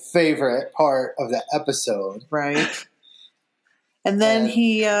 Mattio's favorite part of the episode. Right. And then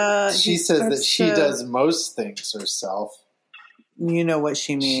she says that she does most things herself. You know what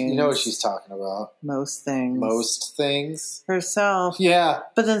she means. You know what she's talking about. Most things. Most things. Herself. Yeah.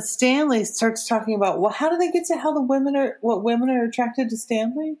 But then Stanley starts talking about, well, how do they get to what women are attracted to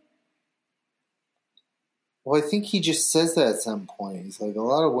Stanley? Well, I think he just says that at some point. He's like, a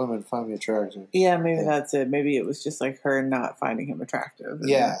lot of women find me attractive. Yeah, maybe that's it. Maybe it was just like her not finding him attractive.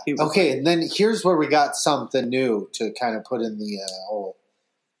 Yeah. Okay, and then here's where we got something new to kind of put in the whole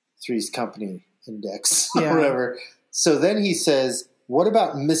Three's Company index or whatever. So then he says, what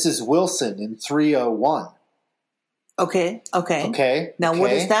about Mrs. Wilson in 301? Okay. Now, what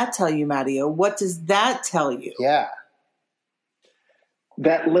does that tell you, Matteo? What does that tell you? Yeah.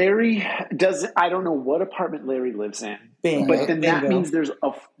 That Larry does, I don't know what apartment Larry lives in, but then that means there's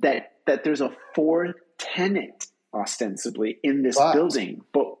there's a fourth tenant ostensibly in this building.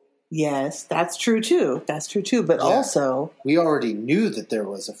 But yes, that's true too. But also, we already knew that there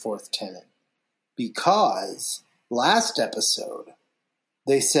was a fourth tenant because last episode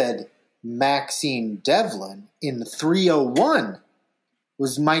they said Maxine Devlin in 301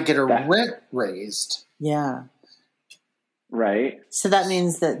 might get her rent raised. Yeah. Right. So that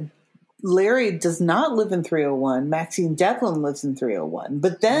means that Larry does not live in 301. Maxine Devlin lives in 301.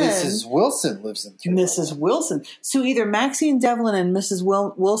 But then Mrs. Wilson lives in 301. Mrs. Wilson. So either Maxine Devlin and Mrs.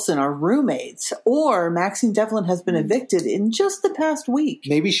 Wilson are roommates, or Maxine Devlin has been evicted in just the past week.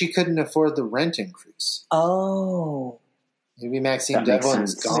 Maybe she couldn't afford the rent increase. Oh. Maybe Maxine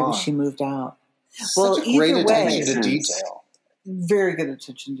Devlin's gone. Maybe she moved out. Such a great attention to detail. Very good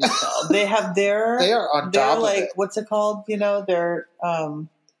attention to detail. They have they are on top of it. What's it called? They're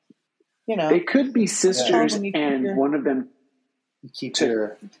they could be sisters, and one of them keep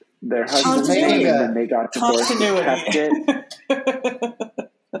their husband's name, and then they got divorced and kept it.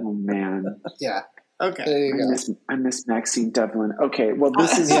 Oh man, yeah. Okay, there you go. I miss Maxine Devlin. Okay, well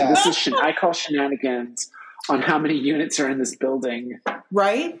this is I call shenanigans on how many units are in this building.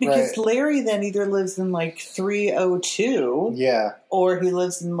 Right? Because Larry then either lives in 302. Yeah. Or he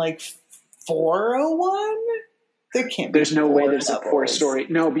lives in 401. There can't be. There's no way there's a 4-story.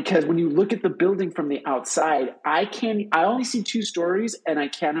 No, because when you look at the building from the outside, I only see 2 stories and I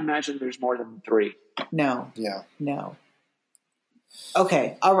can't imagine there's more than 3. No. Yeah. No.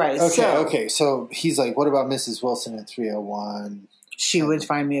 Okay. All right. Okay. So he's like, what about Mrs. Wilson in 301? She would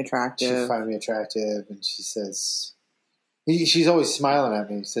find me attractive. She'd find me attractive. And she says, she's always smiling at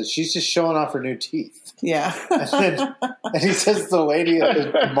me. He says, she's just showing off her new teeth. Yeah. and he says the lady at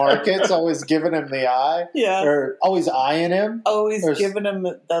the market's always giving him the eye. Yeah. Or always eyeing him. Always giving him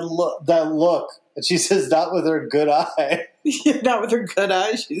that look. That look. And she says, not with her good eye. Not with her good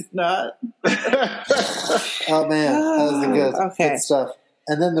eye. She's not. Oh, man. That was good stuff.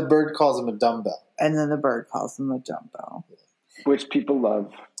 And then the bird calls him a dumbbell. Which people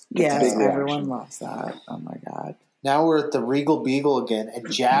love. Yes, everyone loves that. Oh, my God. Now we're at the Regal Beagle again,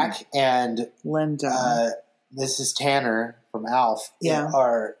 and Jack and Linda, Mrs. Tanner from Alf,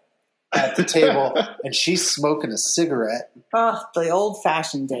 are at the table, and she's smoking a cigarette. Oh, the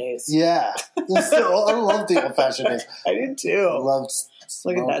old-fashioned days. Yeah. I love the old-fashioned days. I did, too. I loved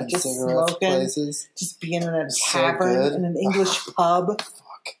smoking just cigarettes smoking, places. just being in a tavern, in an English pub.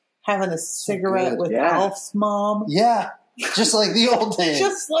 Fuck. having a cigarette with Yeah. Alf's mom. Yeah. Just like the old days.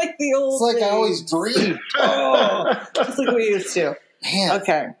 Just like the old It's like days. I always dreamed. Just like we used to. Man,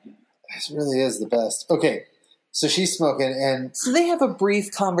 Okay. this really is the best. Okay, so she's smoking, and So they have a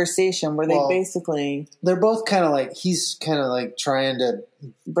brief conversation where they basically they're both kind of like, he's kind of like trying to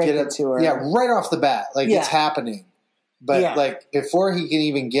break get it to her. Yeah, right off the bat. Like, Yeah. it's happening. But, Yeah. like, before he can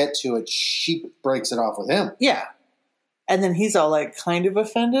even get to it, she breaks it off with him. Yeah. And then he's all like kind of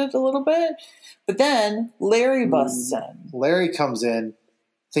offended a little bit. But then Larry busts in. Larry comes in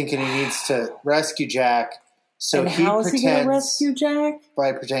thinking he needs to rescue Jack. So and he how is he going to pretends rescue Jack?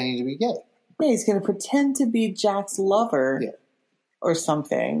 by pretending to be gay. Yeah, he's going to pretend to be Jack's lover or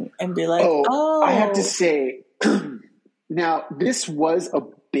something and be like, oh. I have to say, now this was a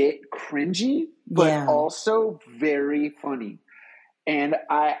bit cringy, but also very funny. And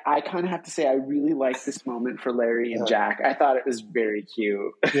I kind of have to say I really like this moment for Larry and Jack. I thought it was very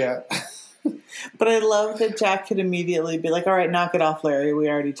cute. Yeah. But I love that Jack could immediately be like, all right, knock it off, Larry. We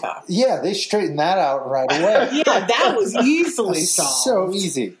already talked. Yeah, they straightened that out right away. Yeah, that was easily solved. So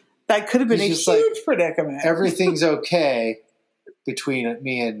easy. That could have been He's a just huge predicament. Everything's okay between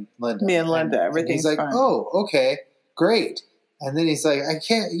me and Linda. Me and Linda, everything's fine. He's like, fine. oh, okay, great. And then he's like, I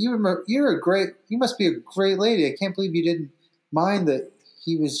can't. You must be a great lady. I can't believe you didn't mind that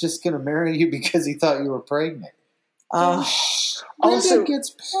he was just going to marry you because he thought you were pregnant. Also, gets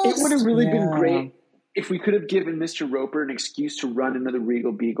pissed. it would have really been great if we could have given Mr. Roper an excuse to run into the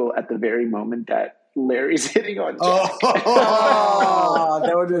Regal Beagle at the very moment that Larry's hitting on Jack.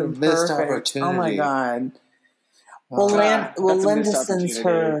 That would have been missed perfect. opportunity. Oh my god. Well, Linda sends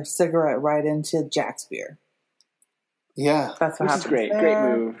her cigarette right into Jack's beer. Yeah, that's what happens. Great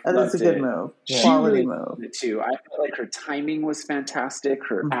move. That is a good move. Yeah. Quality really move it too. I felt like her timing was fantastic.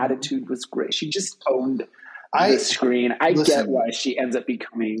 Her attitude was great. She just owned the screen. I get why she ends up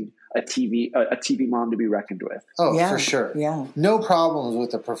becoming a TV mom to be reckoned with. Oh, for sure. Yeah, no problems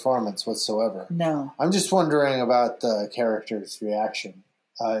with the performance whatsoever. No, I'm just wondering about the character's reaction.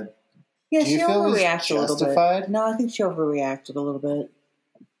 Yeah, she overreacted a little bit. No, I think she overreacted a little bit.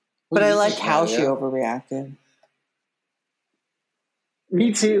 But I like how she overreacted.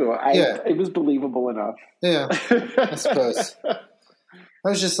 Me too. It was believable enough. Yeah, I suppose. I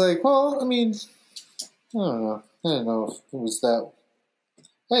was just like, well, I mean, I don't know. I didn't know if it was that.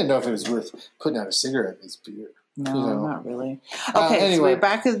 I didn't know if it was worth putting out a cigarette in his beer. No, not really. Okay, anyway, so we're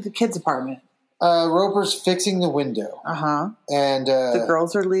back at the kids' apartment. Roper's fixing the window. And the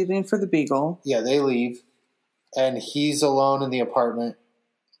girls are leaving for the Beagle. Yeah, they leave. And he's alone in the apartment,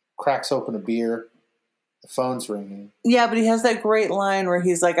 cracks open a beer. The phone's ringing. Yeah, but he has that great line where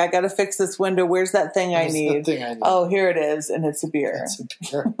he's like, I got to fix this window. Where's that thing I need? Oh, here it is. And it's a beer.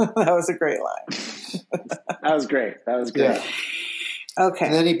 That was a great line. That was great. Yeah. Okay.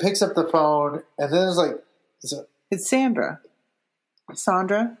 And then he picks up the phone, and then it's like... It's Sandra.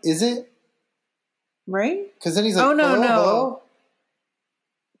 Sandra? Is it? Right? Because then he's like, hello?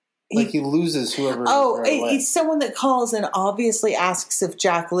 Like he loses whoever. It's someone that calls and obviously asks if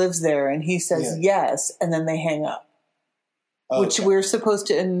Jack lives there, and he says yes, and then they hang up. Which we're supposed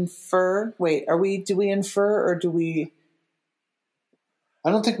to infer. Wait, do we infer or do we? I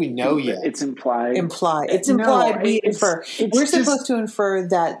don't think we know yet. It's implied. It's implied. We infer. We're supposed to infer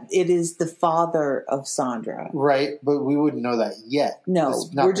that it is the father of Sandra. Right, but we wouldn't know that yet. No,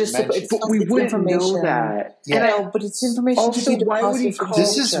 we're just we wouldn't know that. Yeah. No, but it's information also, to be why would he call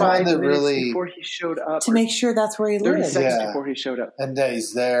this is one that really before he showed up to make sure that's where he 30 lives. seconds before he showed up, and that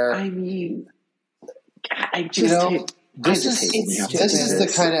he's there. I mean, I just this is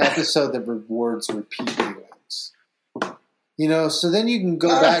the kind of episode that rewards repeat viewings. So then you can go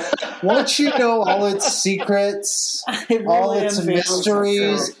back. Once you know all its secrets, all its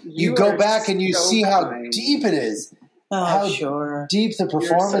mysteries, you go back and you see how deep it is. How deep the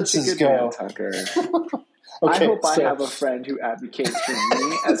performances go. I hope I have a friend who advocates for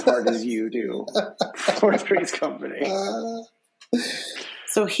me as hard as you do for Three's Company.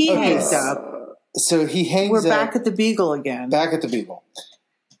 So he hangs up. So he hangs up. We're back at the Beagle again. Back at the Beagle.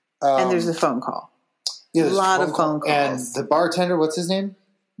 And there's a phone call. Yeah, a lot of phone calls. And the bartender, what's his name?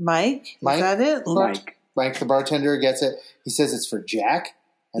 Mike? Is that it? Mike, the bartender, gets it. He says it's for Jack.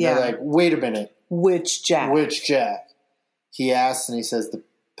 And they're like, wait a minute. Which Jack? He asks, and he says the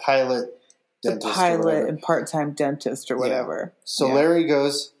pilot dentist. The pilot and part-time dentist or whatever. So Larry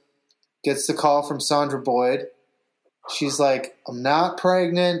goes, gets the call from Sandra Boyd. She's like, I'm not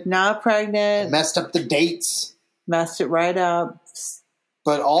pregnant. I messed up the dates. Messed it right up.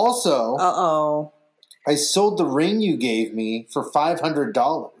 But also... Uh-oh. I sold the ring you gave me for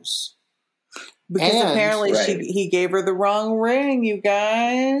 $500. Because apparently he gave her the wrong ring, you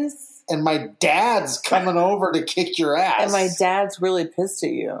guys. And my dad's coming over to kick your ass. And my dad's really pissed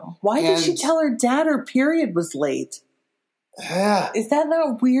at you. Why did she tell her dad her period was late? Yeah. Is that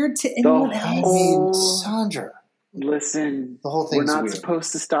not weird to anyone else? I mean, Sandra. Listen, the whole thing's we're not weird.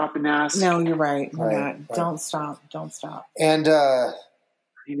 supposed to stop and ask. No, you're right. We're not. Right. Don't stop. Don't stop. And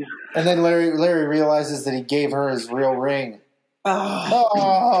then Larry realizes that he gave her his real ring.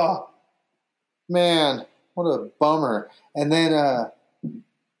 Oh, man, what a bummer. And then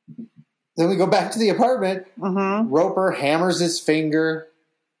we go back to the apartment. Mm-hmm. Roper hammers his finger,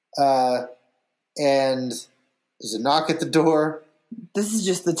 and there's a knock at the door. This is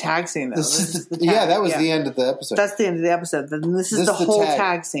just the tag scene, though. That was the end of the episode. That's the end of the episode. Then this is the whole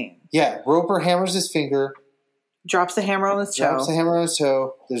tag scene. Yeah, Roper hammers his finger. Drops the hammer on his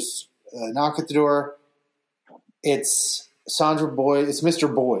toe. There's a knock at the door. It's Sandra Boyd. It's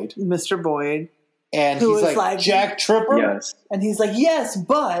Mr. Boyd. Mr. Boyd. And he's like, Jack Tripper? Yes. And he's like, yes,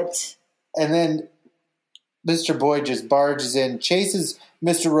 but... And then Mr. Boyd just barges in, chases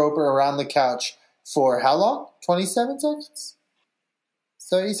Mr. Roper around the couch for how long? 27 seconds? Is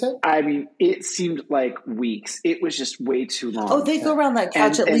that what you said? I mean, it seemed like weeks. It was just way too long. Oh, they go around that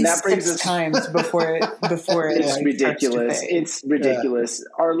couch at least 6 times before it it's ridiculous. It's ridiculous.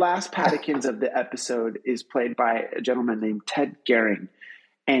 Yeah. Our last Paddykins of the episode is played by a gentleman named Ted Gehring,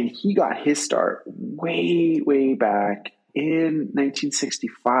 and he got his start way, way back in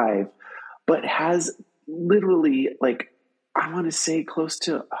 1965, but has literally, I want to say close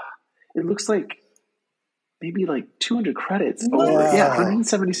to, it looks like maybe 200 credits. Wow. Over. Yeah,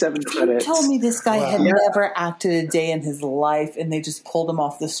 177 credits. You told me this guy had never acted a day in his life and they just pulled him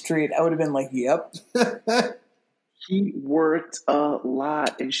off the street. I would have been like, yep. He worked a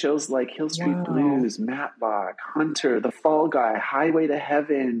lot in shows like Hill Street Blues, Matlock, Hunter, The Fall Guy, Highway to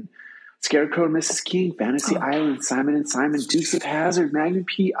Heaven, Scarecrow and Mrs. King, Fantasy Island, Simon and Simon, Dukes of Hazzard, Magnum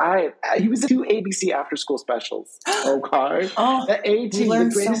P.I. He was in 2 ABC after-school specials. Oh, God. The A-Team,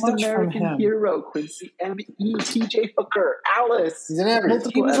 The Greatest American Hero, Quincy M.E., T.J. Hooker, Alice. He's in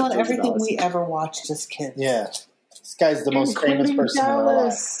everything. He was on everything we ever watched as kids. Yeah. This guy's the most famous person in our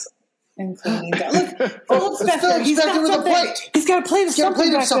lives. Including Dallas. Look, Philip's back there. He's got something. He's got a plate of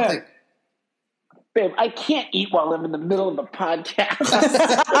something back there. Babe, I can't eat while I'm in the middle of the podcast.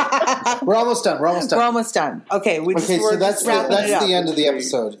 We're almost done. Okay, so that's the end of the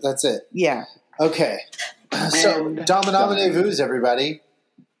episode. That's it. Yeah. Okay. So, Dominavu's, everybody.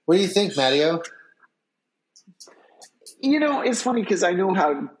 What do you think, Matteo? It's funny because I know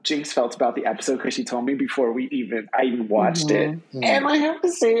how Jinx felt about the episode because she told me before I even watched it. Mm-hmm. And I have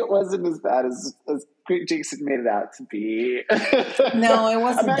to say it wasn't as bad as Jinx had made it out to be. No, it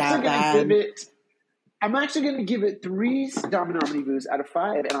wasn't that bad. I'm actually going to give it 3 Dominavu's out of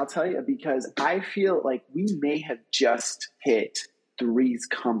 5, and I'll tell you because I feel like we may have just hit Three's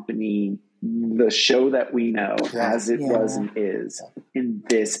Company, the show that we know as it was and is in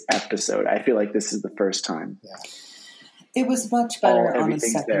this episode. I feel like this is the first time. Yeah. It was much better on a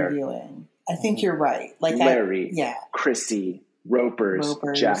second viewing. I think you're right. Larry, Chrissy, Ropers,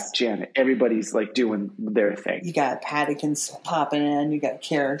 Jack, Janet. Everybody's doing their thing. You got Paddykins popping in. You got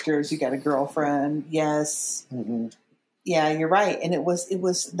characters. You got a girlfriend. Yes. Mm-hmm. Yeah, you're right. And it was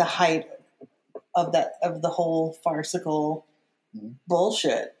the height of the whole farcical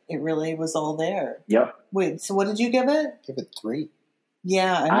bullshit. It really was all there. Yep. Wait. So what did you give it? Give it 3.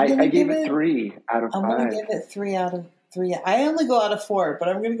 Yeah, I gave it 3 out of 5. I'm going to give it 3 out of 3. I only go out of 4, but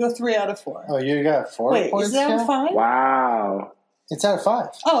I'm going to go 3 out of 4. Oh, you got 4 Wait, points? Is it out of 5? Wow. It's out of 5.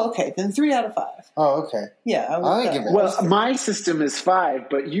 Oh, okay. Then 3 out of 5. Oh, okay. Yeah. Well, my system is 5,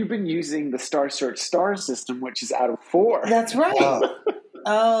 but you've been using the Star Search Star system, which is out of 4. That's right.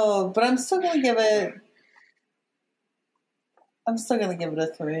 Oh, but I'm still going to give it... a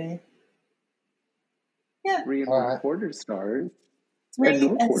 3. Yeah. 3 1/4 stars. 3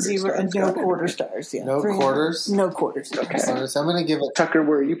 and 0 and no quarter stars. Yeah. No quarters? No quarter stars. Okay. So I'm going to give it... Tucker,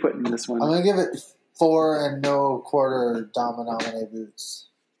 where are you putting this one? I'm going to give it 4 and no quarter Dominavu's.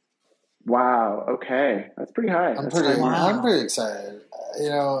 Wow. Okay. That's pretty high. I'm pretty excited.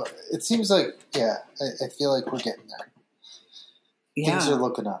 It seems like, I feel like we're getting there. Yeah. Things are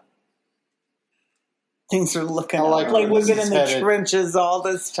looking up. Things are looking up. Like we've been in the trenches all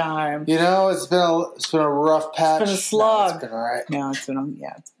this time. It's been a rough patch. It's been a slog. No, it's been all right. No, it's been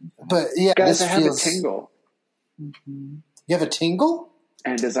But yeah, guys, I have a tingle. Mm-hmm. You have a tingle?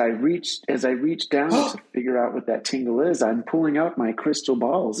 And as I reach down to figure out what that tingle is, I'm pulling out my crystal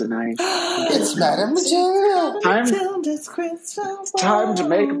balls, and it's Madame Matilda. Time to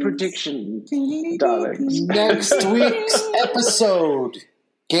make a prediction, darling. Next week's episode.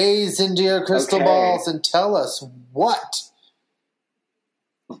 gaze into your crystal balls and tell us what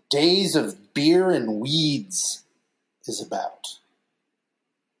Days of Beer and Weeds is about.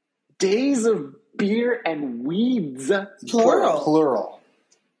 Days of Beer and Weeds. Plural.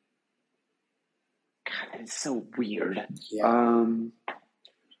 God, that is so weird. Yeah.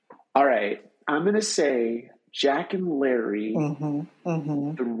 All right. I'm going to say Jack and Larry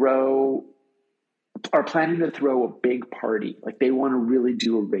are planning to throw a big party. Like, they want to really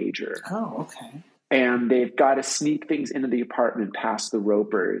do a rager. Oh, okay. And they've got to sneak things into the apartment past the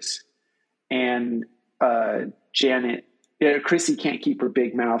Ropers. And Chrissy can't keep her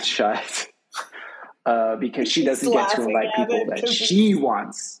big mouth shut because she doesn't get to invite people that she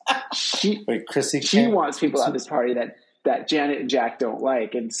wants. She wants people at this party that Janet and Jack don't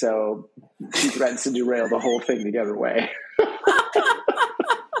like. And so she threatens to derail the whole thing the other way.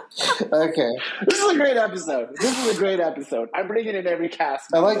 Okay. This is a great episode. I'm bringing in every cast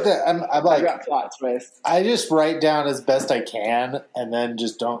member. I like that. I got plot twists. I just write down as best I can and then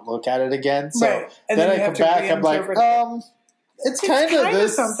just don't look at it again. So right. And then I come back, I'm like, it's kind of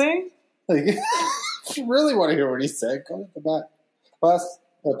this. Something. Like, if you really want to hear what he said, go to the last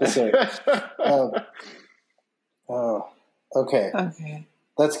episode. Okay. Okay.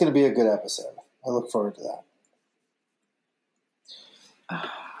 That's going to be a good episode. I look forward to that.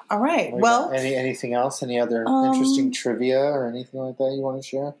 All right. Anything else? Any other interesting trivia or anything like that you want to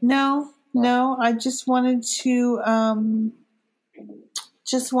share? No. I just wanted to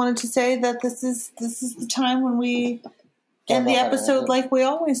say that this is the time when we end the episode like we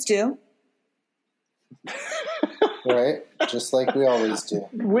always do. Right, just like we always do.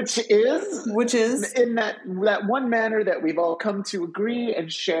 Which is in that one manner that we've all come to agree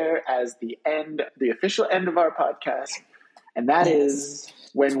and share as the official end of our podcast, and that is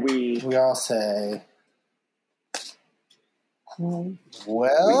when we all say, well,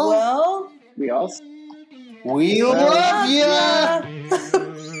 we love ya.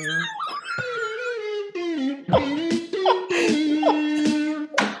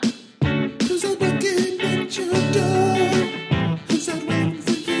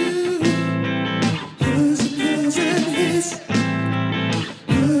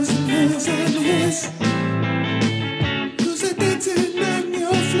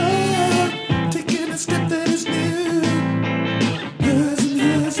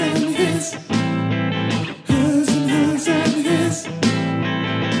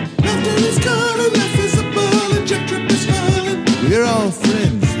 We're all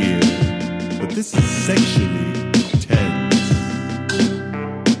friends here, but this is section